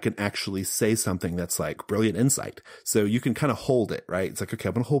 I can actually say something that's like brilliant insight. So you can kind of hold it, right? It's like, okay,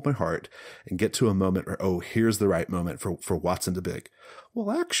 I'm going to hold my heart and get to a moment where, oh, here's the right moment for Watson to be like,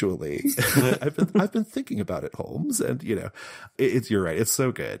 well, actually, I've been thinking about it, Holmes. And you know, you're right. It's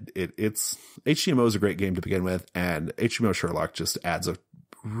so good. It's HGMO is a great game to begin with, and HGMO Sherlock just adds a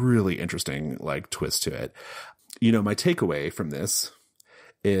really interesting like twist to it. You know, my takeaway from this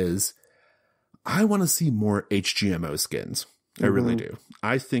is I want to see more HGMO skins. I really do.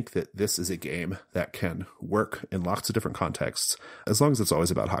 I think that this is a game that can work in lots of different contexts, as long as it's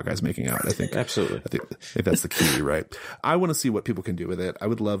always about hot guys making out. I think absolutely. I think that's the key, right? I want to see what people can do with it. I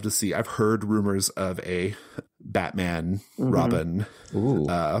would love to see. I've heard rumors of a Batman, Robin,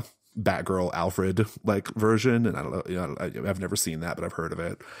 Batgirl, Alfred like version, and I don't know. You know, I've never seen that, but I've heard of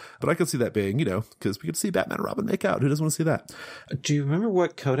it. But I could see that being, you know, because we could see Batman and Robin make out. Who doesn't want to see that? Do you remember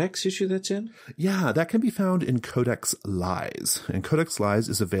what Codex issue that's in? Yeah, that can be found in Codex Lies, and Codex Lies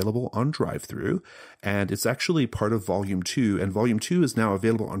is available on Drive-Thru, and it's actually part of Volume 2, and Volume 2 is now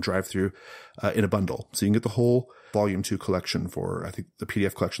available on Drive-Thru in a bundle, so you can get the whole Volume 2 collection for, I think the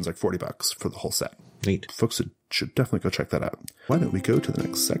PDF collection's like $40 for the whole set. Neat. Folks should definitely go check that out. Why don't we go to the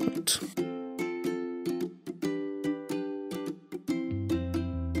next segment?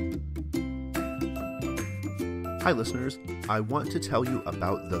 Hi, listeners. I want to tell you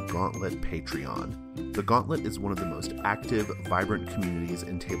about the Gauntlet Patreon. The Gauntlet is one of the most active, vibrant communities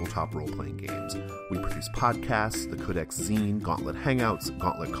in tabletop role-playing games. We produce podcasts, the Codex Zine, Gauntlet Hangouts,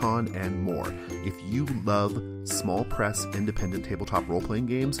 Gauntlet Con, and more. If you love small press, independent tabletop role-playing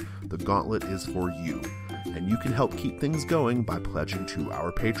games, the Gauntlet is for you. And you can help keep things going by pledging to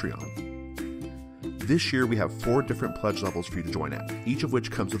our Patreon. This year, we have 4 different pledge levels for you to join at, each of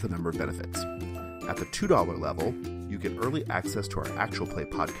which comes with a number of benefits. At the $2 level, you get early access to our actual play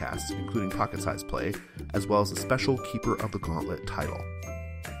podcasts, including pocket-sized play, as well as a special Keeper of the Gauntlet title.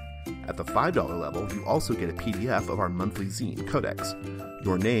 At the $5 level, you also get a PDF of our monthly zine, Codex.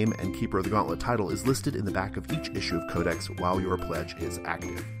 Your name and Keeper of the Gauntlet title is listed in the back of each issue of Codex while your pledge is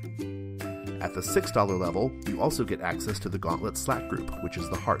active. At the $6 level, you also get access to the Gauntlet Slack group, which is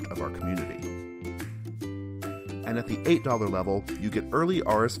the heart of our community. And at the $8 level, you get early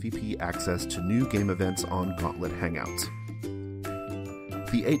RSVP access to new game events on Gauntlet Hangouts.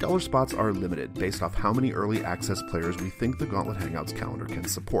 The $8 spots are limited based off how many early access players we think the Gauntlet Hangouts calendar can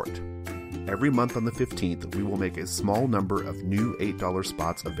support. Every month on the 15th, we will make a small number of new $8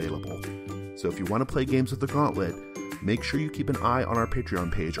 spots available. So if you want to play games with the Gauntlet, make sure you keep an eye on our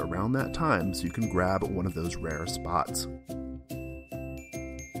Patreon page around that time so you can grab one of those rare spots.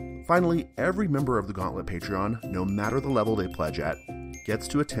 Finally, every member of the Gauntlet Patreon, no matter the level they pledge at, gets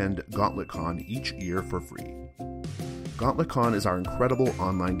to attend Gauntlet Con each year for free. Gauntlet Con is our incredible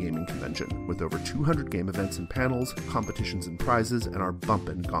online gaming convention, with over 200 game events and panels, competitions and prizes, and our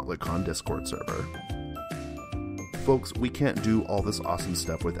bumpin' Gauntlet Con Discord server. Folks, we can't do all this awesome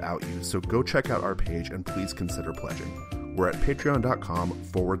stuff without you, so go check out our page and please consider pledging. We're at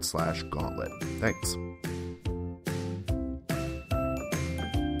patreon.com/gauntlet. Thanks.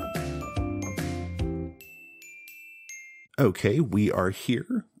 Okay, we are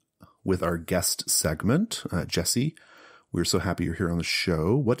here with our guest segment. Jesse, we're so happy you're here on the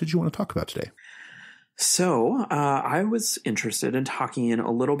show. What did you want to talk about today? So I was interested in talking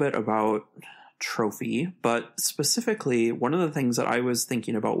a little bit about Trophy, but specifically one of the things that I was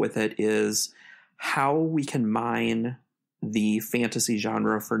thinking about with it is how we can mine the fantasy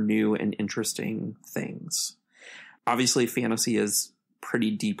genre for new and interesting things. Obviously, fantasy is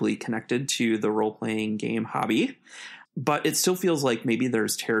pretty deeply connected to the role-playing game hobby, but it still feels like maybe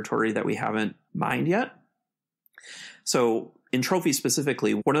there's territory that we haven't mined yet. So in Trophy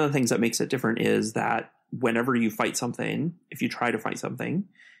specifically, one of the things that makes it different is that whenever you fight something, if you try to fight something,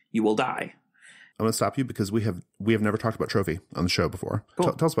 you will die. I'm going to stop you because we have never talked about Trophy on the show before.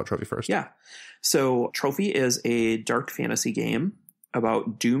 Cool. Tell us about Trophy first. Yeah. So Trophy is a dark fantasy game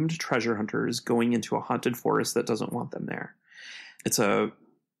about doomed treasure hunters going into a haunted forest that doesn't want them there. It's a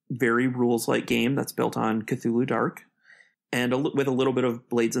very rules-like game that's built on Cthulhu Dark, and with a little bit of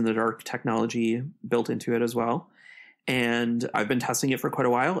Blades in the Dark technology built into it as well. And I've been testing it for quite a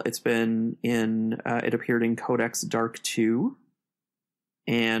while. It's been it appeared in Codex Dark 2,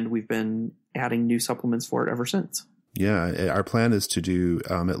 and we've been adding new supplements for it ever since. Yeah, our plan is to do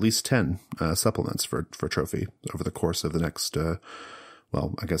at least 10 supplements for Trophy over the course of the next,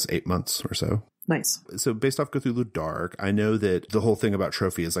 8 months or so. Nice. So based off Cthulhu Dark, I know that the whole thing about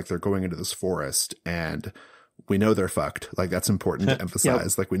Trophy is like they're going into this forest and we know they're fucked. Like that's important to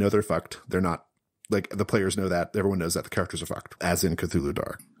emphasize. Yep. Like we know they're fucked. They're not, like the players know that. Everyone knows that the characters are fucked, as in Cthulhu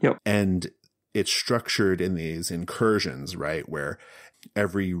Dark. Yep. And it's structured in these incursions, right? Where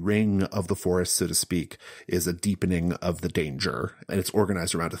every ring of the forest, so to speak, is a deepening of the danger, and it's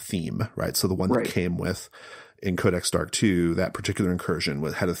organized around a theme, right? So the one that came with in Codex Dark 2, that particular incursion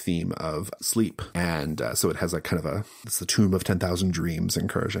had a theme of sleep. And so it has like kind of it's the Tomb of 10,000 Dreams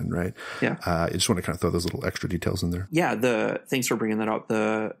incursion, right? Yeah. I just want to kind of throw those little extra details in there. Yeah. Thanks for bringing that up.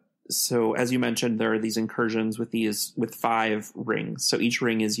 So as you mentioned, there are these incursions with 5 rings. So each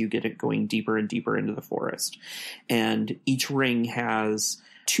ring is you get it going deeper and deeper into the forest. And each ring has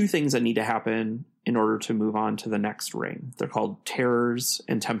 2 things that need to happen in order to move on to the next ring. They're called terrors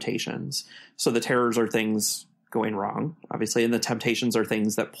and temptations. So the terrors are things going wrong, obviously, and the temptations are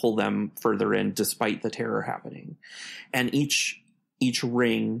things that pull them further in despite the terror happening. And each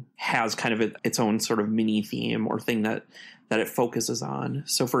ring has kind of its own sort of mini theme or thing that it focuses on.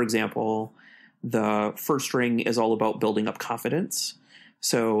 So, for example, the first ring is all about building up confidence.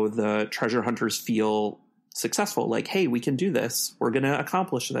 So the treasure hunters feel successful, like, hey, we can do this. We're going to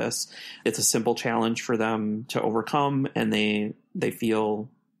accomplish this. It's a simple challenge for them to overcome, and they feel,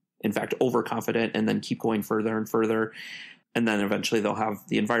 in fact, overconfident and then keep going further and further. And then eventually they'll have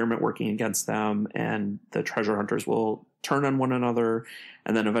the environment working against them, and the treasure hunters will turn on one another.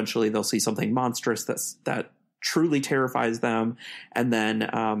 And then eventually they'll see something monstrous that truly terrifies them. And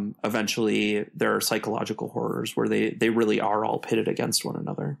then eventually there are psychological horrors where they really are all pitted against one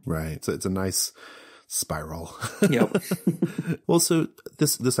another. Right. So it's a nice spiral. Yep. Well, so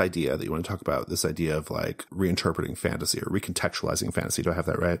this idea that you want to talk about, this idea of like reinterpreting fantasy or recontextualizing fantasy. Do I have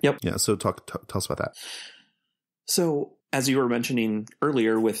that right? Yep. Yeah. So tell us about that. So as you were mentioning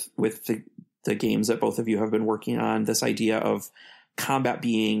earlier with the games that both of you have been working on, this idea of combat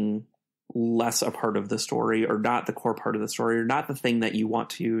being less a part of the story, or not the core part of the story, or not the thing that you want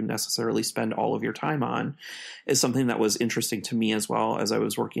to necessarily spend all of your time on, is something that was interesting to me as well as I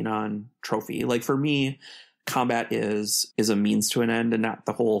was working on Trophy. Like for me, combat is a means to an end and not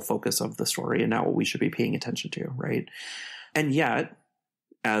the whole focus of the story and not what we should be paying attention to, right? And yet,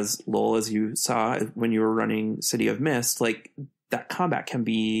 as Lowell, as you saw when you were running City of Mist, like that combat can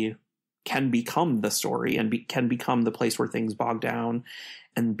become the story and can become the place where things bog down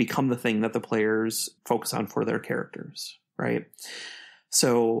and become the thing that the players focus on for their characters, right?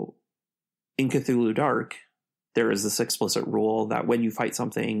 So in Cthulhu Dark, there is this explicit rule that when you fight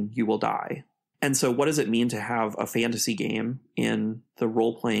something, you will die. And so what does it mean to have a fantasy game in the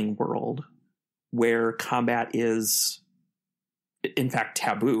role-playing world where combat is, in fact,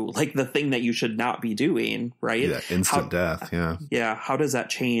 taboo, like the thing that you should not be doing, right? Yeah, instant death, yeah. Yeah, how does that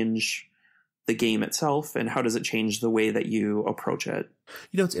change the game itself, and how does it change the way that you approach it?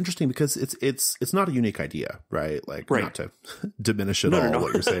 You know, it's interesting because it's not a unique idea, right? Like, right. Not to diminish at all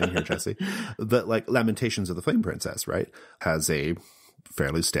what you're saying here, Jesse, but like Lamentations of the Flame Princess, right, has a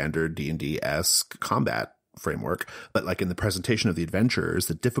fairly standard D&D-esque combat framework, but like in the presentation of the adventures,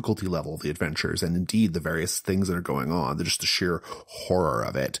 the difficulty level of the adventures, and indeed the various things that are going on, just the sheer horror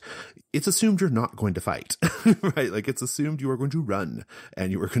of it, it's assumed you're not going to fight, right? Like it's assumed you are going to run and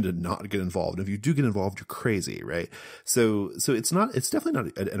you are going to not get involved. If you do get involved, you're crazy, right? So it's definitely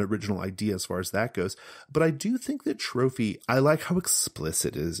not an original idea as far as that goes. But I do think that Trophy, I like how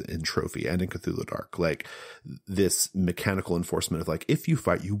explicit it is in Trophy and in Cthulhu Dark, like this mechanical enforcement of like, if you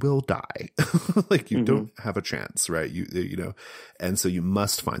fight, you will die. Like you don't have a chance, right? You know, and so you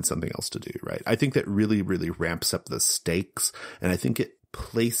must find something else to do, right? I think that really, really ramps up the stakes. And I think it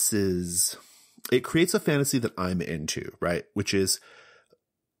creates a fantasy that I'm into, right? Which is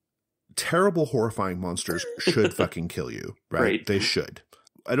terrible, horrifying monsters should fucking kill you, right? They should.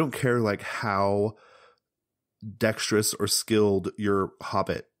 I don't care like how dexterous or skilled your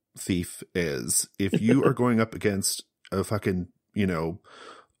hobbit thief is. If you are going up against a fucking, you know,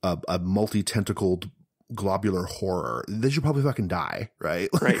 a multi-tentacled globular horror, they should probably fucking die, right?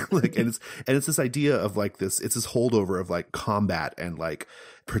 Right. Like, and it's this idea of like it's this holdover of like combat and like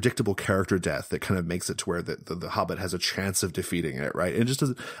predictable character death that kind of makes it to where the Hobbit has a chance of defeating it, right? And it just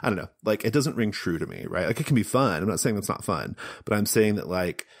doesn't, I don't know, like it doesn't ring true to me, right? Like it can be fun. I'm not saying that's not fun, but I'm saying that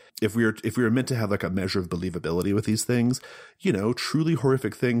like if we were meant to have like a measure of believability with these things, you know, truly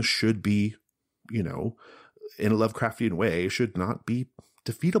horrific things should be, you know, in a Lovecraftian way, should not be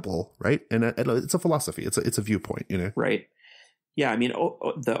defeatable, right? And it's a philosophy. It's a viewpoint, you know? Right. Yeah. I mean,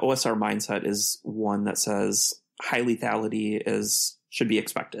 the OSR mindset is one that says high lethality should be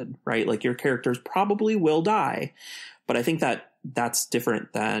expected, right? Like your characters probably will die, but I think that that's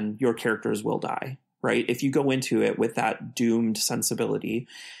different than your characters will die, right? If you go into it with that doomed sensibility,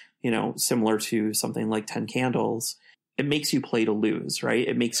 you know, similar to something like 10 Candles, it makes you play to lose, right?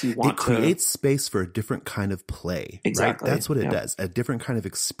 It makes you want to... It creates space for a different kind of play. Exactly. Right? That's what it does. A different kind of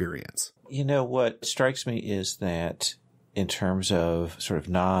experience. You know, what strikes me is that in terms of sort of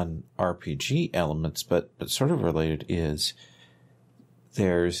non-RPG elements, but sort of related, is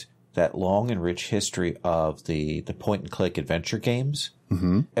there's that long and rich history of the point-and-click adventure games,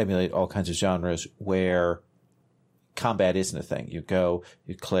 emulate all kinds of genres where combat isn't a thing. You go,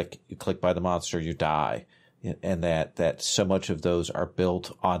 you click by the monster, you die. And that so much of those are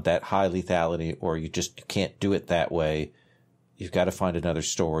built on that high lethality, or you can't do it that way. You've got to find another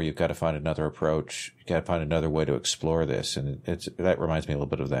story. You've got to find another approach. You've got to find another way to explore this. And that reminds me a little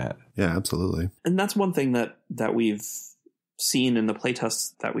bit of that. Yeah, absolutely. And that's one thing that we've seen in the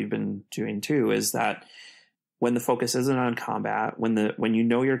playtests that we've been doing too, is that when the focus isn't on combat, when you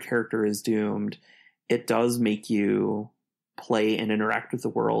know your character is doomed, it does make you play and interact with the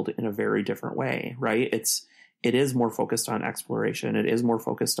world in a very different way, right? It is more focused on exploration. It is more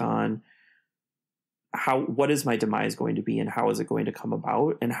focused on what is my demise going to be and how is it going to come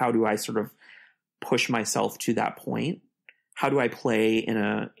about? And how do I sort of push myself to that point? How do I play in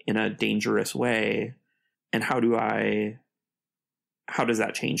a dangerous way? And how does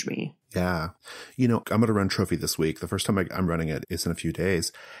that change me? Yeah. You know, I'm going to run Trophy this week. The first time I'm running it is in a few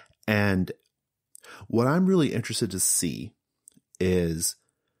days. And what I'm really interested to see is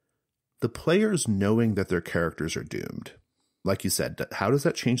the players knowing that their characters are doomed. Like you said, how does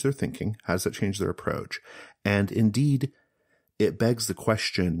that change their thinking? How does that change their approach? And indeed, it begs the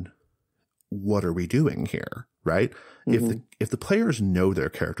question, what are we doing here, right? Mm-hmm. If the players know their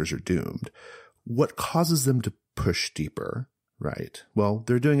characters are doomed, what causes them to push deeper, right? Well,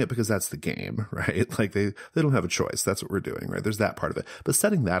 they're doing it because that's the game, right? Like they don't have a choice. That's what we're doing, right? There's that part of it. But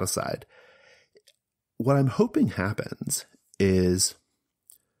setting that aside, what I'm hoping happens is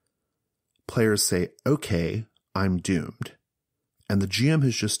players say, okay, I'm doomed. And the GM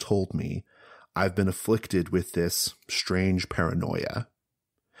has just told me I've been afflicted with this strange paranoia.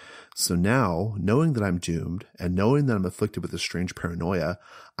 So now, knowing that I'm doomed and knowing that I'm afflicted with this strange paranoia,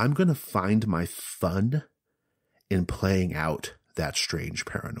 I'm going to find my fun in playing out that strange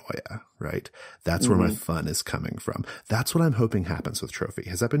paranoia, right? That's where my fun is coming from. That's what I'm hoping happens with Trophy.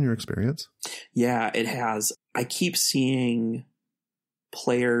 Has that been your experience? Yeah, it has. I keep seeing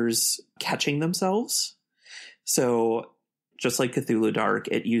players catching themselves. So just like Cthulhu Dark,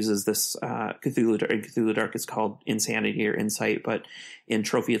 it uses this Cthulhu Dark is called Insanity or Insight, but in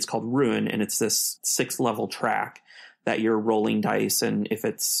Trophy it's called Ruin, and it's this 6-level track that you're rolling dice, and if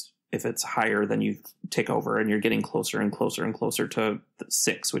it's higher, then you take over, and you're getting closer and closer and closer to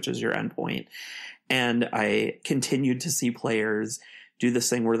 6, which is your endpoint. And I continued to see players do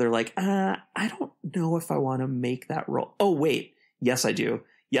this thing where they're like, I don't know if I want to make that roll. Oh, wait. Yes, I do.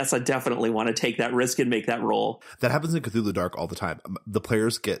 Yes, I definitely want to take that risk and make that roll. That happens in Cthulhu Dark all the time. The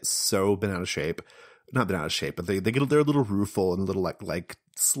players get so bent out of shape. Not bent out of shape, but they're a little rueful and a little like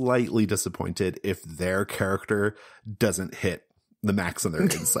slightly disappointed if their character doesn't hit the max on their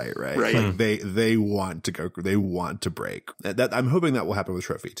insight, right? Right. Like they want to go, they want to break. That I'm hoping that will happen with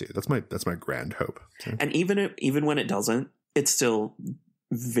Trophy too. That's my grand hope. So. And even when it doesn't, it's still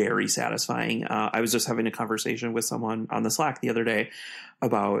very satisfying. I was just having a conversation with someone on the Slack the other day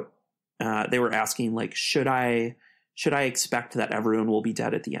about they were asking, like, should I expect that everyone will be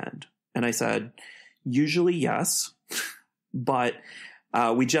dead at the end? And I said, usually yes, but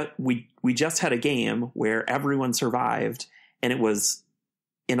we just had a game where everyone survived, and it was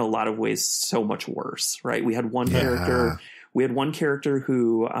in a lot of ways so much worse, right? We had one character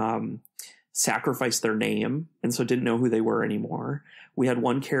who sacrificed their name and so didn't know who they were anymore. We had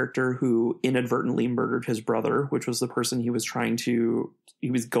one character who inadvertently murdered his brother, which was the person he was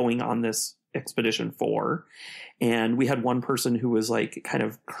going on this Expedition 4. And we had one person who was like kind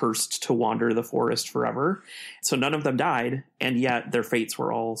of cursed to wander the forest forever. So none of them died. And yet their fates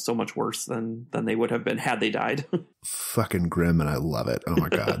were all so much worse than they would have been had they died. Fucking grim. And I love it. Oh my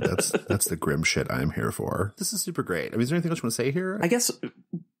God. That's the grim shit I'm here for. This is super great. I mean, is there anything else you want to say here? I guess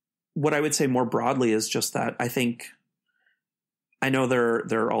what I would say more broadly is just that I know there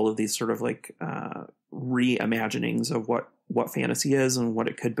are all of these sort of like reimaginings of what fantasy is and what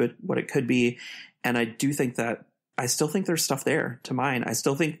it could be. And I do think that I still think there's stuff there to mine. I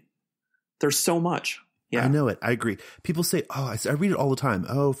still think there's so much. Yeah. I know it. I agree. People say, I read it all the time.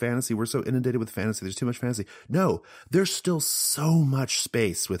 Oh, fantasy. We're so inundated with fantasy. There's too much fantasy. No, there's still so much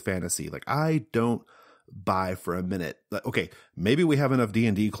space with fantasy. Like, I don't buy for a minute. Like, okay, maybe we have enough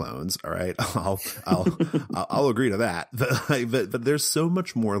D&D clones. All right. I'll agree to that. But there's so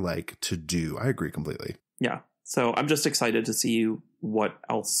much more like to do. I agree completely. Yeah. So I'm just excited to see what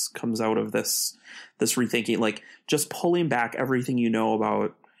else comes out of this rethinking, like just pulling back everything you know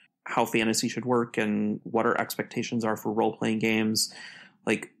about how fantasy should work and what our expectations are for role-playing games.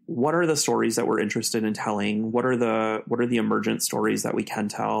 Like, what are the stories that we're interested in telling? What are the emergent stories that we can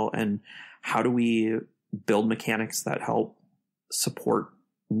tell? And how do we build mechanics that help support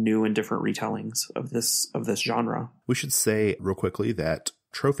new and different retellings of this genre? We should say real quickly that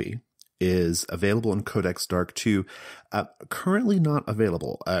Trophy is available in Codex Dark 2. Currently not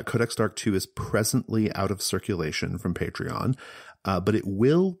available. Codex Dark 2 is presently out of circulation from Patreon, but it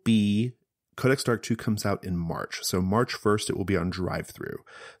will be. Codex Dark 2 comes out in March. So March 1st, it will be on drive-thru.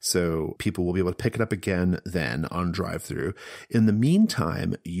 So people will be able to pick it up again then on drive-thru. In the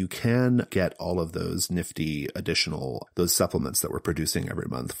meantime, you can get all of those nifty those supplements that we're producing every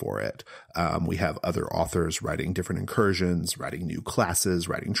month for it. We have other authors writing different incursions, writing new classes,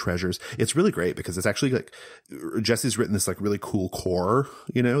 writing treasures. It's really great because it's actually like Jesse's written this like really cool core,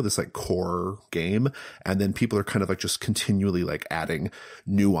 this like core game. And then people are kind of like just continually like adding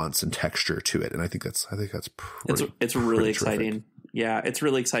nuance and texture to it, and I think that's it's really exciting. Yeah, it's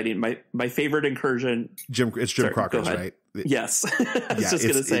really exciting. My favorite incursion. It's Jim Crocker's, right? Yes, I was just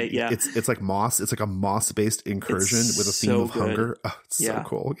gonna say, it's like moss. It's like a moss-based incursion with a theme of hunger. Oh, it's so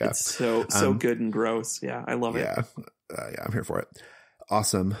cool. Yeah, it's so good and gross. Yeah, I love it. Yeah, I'm here for it.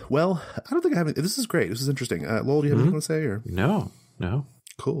 Awesome. Well, I don't think I have any. This is great. This is interesting. Lowell, do you have anything to say? Or no?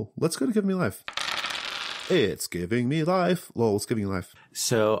 Cool. Let's go to Give Me Life. It's giving me life. Lowell, it's giving you life.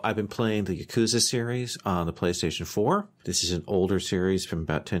 So I've been playing the Yakuza series on the PlayStation 4. This is an older series from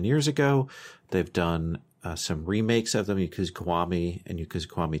about 10 years ago. They've done some remakes of them, Yakuza Kiwami and Yakuza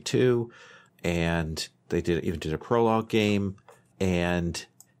Kiwami 2. And they even did a prologue game. And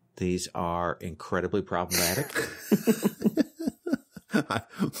these are incredibly problematic.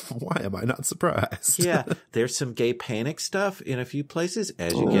 Why am I not surprised? Yeah, there's some gay panic stuff in a few places,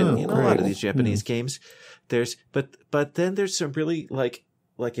 as you get in a lot of these Japanese games. But then there's some really like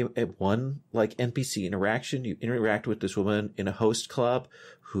at one like NPC interaction. You interact with this woman in a host club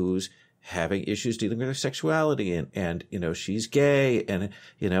who's having issues dealing with her sexuality, and she's gay, and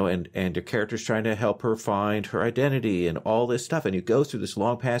your character's trying to help her find her identity and all this stuff. And you go through this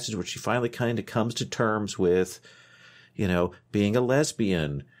long passage where she finally kind of comes to terms with being a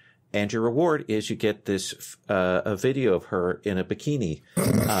lesbian, and your reward is you get this a video of her in a bikini,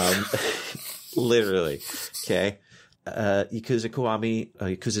 literally. Okay, Yakuza Kiwami,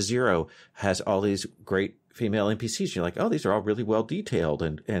 Yakuza 0 has all these great female NPCs. You're like, oh, these are all really well detailed,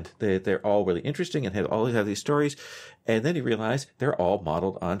 and they're all really interesting, and always have these stories. And then you realize they're all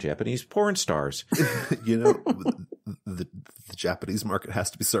modeled on Japanese porn stars. The Japanese market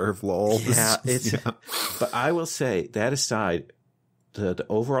has to be served, lol. Yeah, But I will say, that aside, the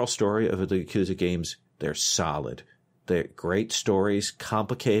overall story of the Yakuza games, they're solid. They're great stories,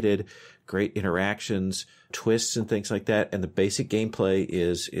 complicated, great interactions, twists and things like that. And the basic gameplay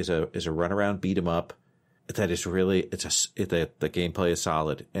is a runaround beat 'em up. That is really the gameplay is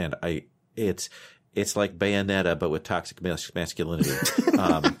solid, and it's like Bayonetta but with toxic masculinity.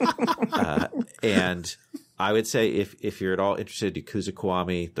 And I would say if you're at all interested, Yakuza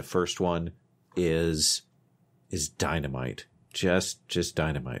Kiwami, the first one is dynamite. Just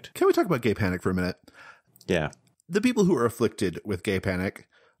dynamite. Can we talk about gay panic for a minute? Yeah. The people who are afflicted with gay panic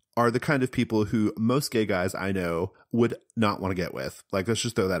are the kind of people who most gay guys I know would not want to get with. Like, let's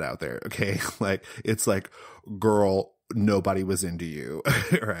just throw that out there. Okay. Like, it's like, girl, nobody was into you,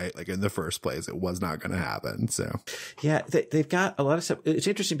 right? Like, in the first place, it was not going to happen. So yeah, they've got a lot of stuff. It's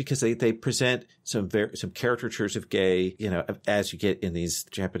interesting because they present some caricatures of gay, as you get in these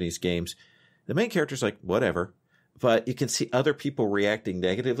Japanese games. The main character's like, whatever. But you can see other people reacting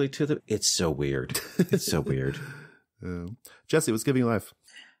negatively to them. It's so weird. It's so weird. Jesse, what's giving you life?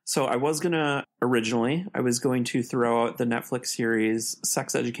 So I was going to throw out the Netflix series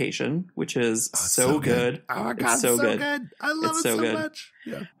Sex Education, which is so good. Oh my God, it's so good. I love it so much.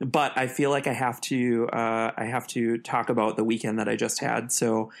 Yeah. But I feel like I have to talk about the weekend that I just had.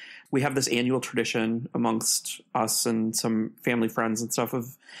 So we have this annual tradition amongst us and some family friends and stuff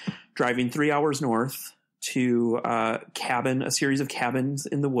of driving 3 hours north to a series of cabins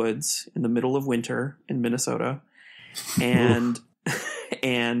in the woods in the middle of winter in Minnesota. And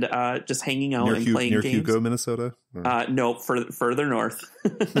and just hanging out and playing games. Near Hugo, Minnesota? No, further north.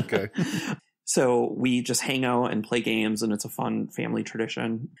 Okay. So we just hang out and play games, and it's a fun family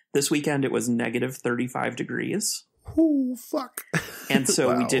tradition. This weekend it was negative 35 degrees. Oh, fuck. And so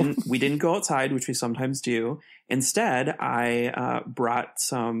Wow. we didn't go outside, which we sometimes do. Instead, I brought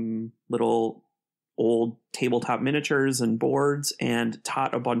some little old tabletop miniatures and boards and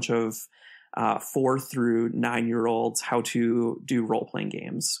taught a bunch of 4 through 9 year olds how to do role-playing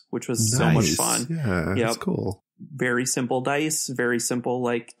games, which was so much fun. Yeah, that's cool. Very simple dice, very simple,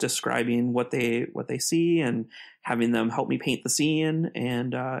 like describing what they see and having them help me paint the scene.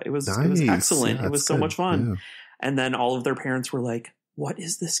 And it was excellent. Yeah, it was so much fun. Yeah. And then all of their parents were like, what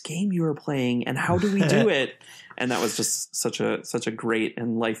is this game you are playing and how do we do it? And that was just such a great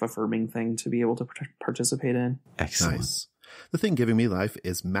and life affirming thing to be able to participate in. Excellent. Nice. The thing giving me life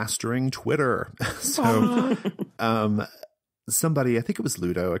is mastering Twitter. So, somebody, I think it was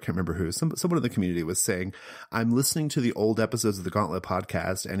Ludo, I can't remember who, someone in the community was saying, I'm listening to the old episodes of the Gauntlet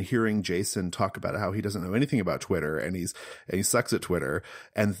podcast and hearing Jason talk about how he doesn't know anything about Twitter and he sucks at Twitter.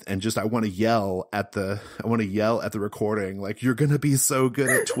 And just, I want to yell at the recording, like, you're going to be so good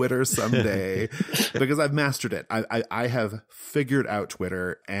at Twitter someday because I've mastered it. I have figured out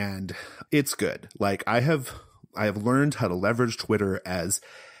Twitter and it's good. Like I have learned how to leverage Twitter as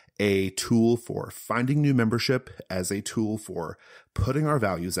a tool for finding new membership, as a tool for putting our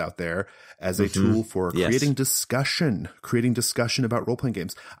values out there, as a tool for creating discussion about role-playing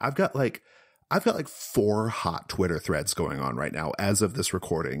games. I've got like 4 hot Twitter threads going on right now as of this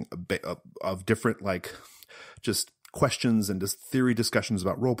recording of different, like, just questions and just theory discussions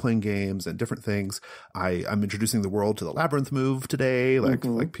about role-playing games and different things. I'm introducing the world to the Labyrinth move today.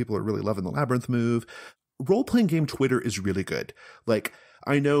 Like people are really loving the Labyrinth move. Role-playing game Twitter is really good. Like,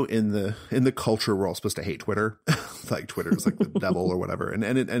 I know in the culture we're all supposed to hate Twitter. Like Twitter is like the devil or whatever. And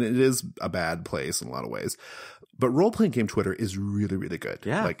it is a bad place in a lot of ways. But role-playing game Twitter is really, really good.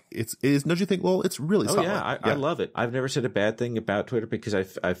 Yeah. Like it is, don't you think, Lowell? It's really solid. Yeah, I love it. I've never said a bad thing about Twitter because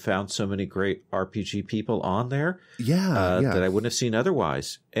I've found so many great RPG people on there. That I wouldn't have seen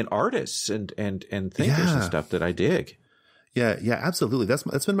otherwise. And artists and thinkers and stuff that I dig. Yeah, absolutely.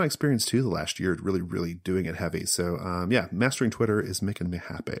 That's been my experience too the last year, really, really doing it heavy. So, mastering Twitter is making me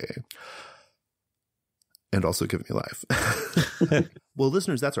happy. And also giving me life. Well,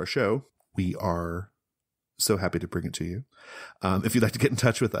 listeners, that's our show. We are so happy to bring it to you. If you'd like to get in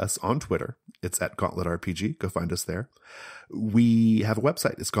touch with us on Twitter, it's at Gauntlet RPG. Go find us there. We have a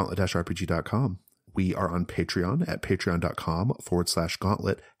website. It's gauntlet-rpg.com. We are on Patreon at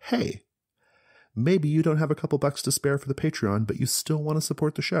patreon.com/gauntlet. Hey, maybe you don't have a couple bucks to spare for the Patreon, but you still want to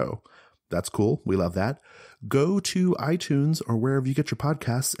support the show. That's cool. We love that. Go to iTunes or wherever you get your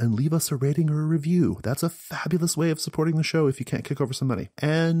podcasts and leave us a rating or a review. That's a fabulous way of supporting the show if you can't kick over some money.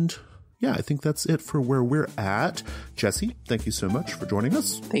 And yeah, I think that's it for where we're at. Jesse, thank you so much for joining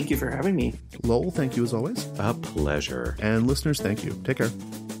us. Thank you for having me. Lowell, thank you as always. A pleasure. And listeners, thank you. Take care.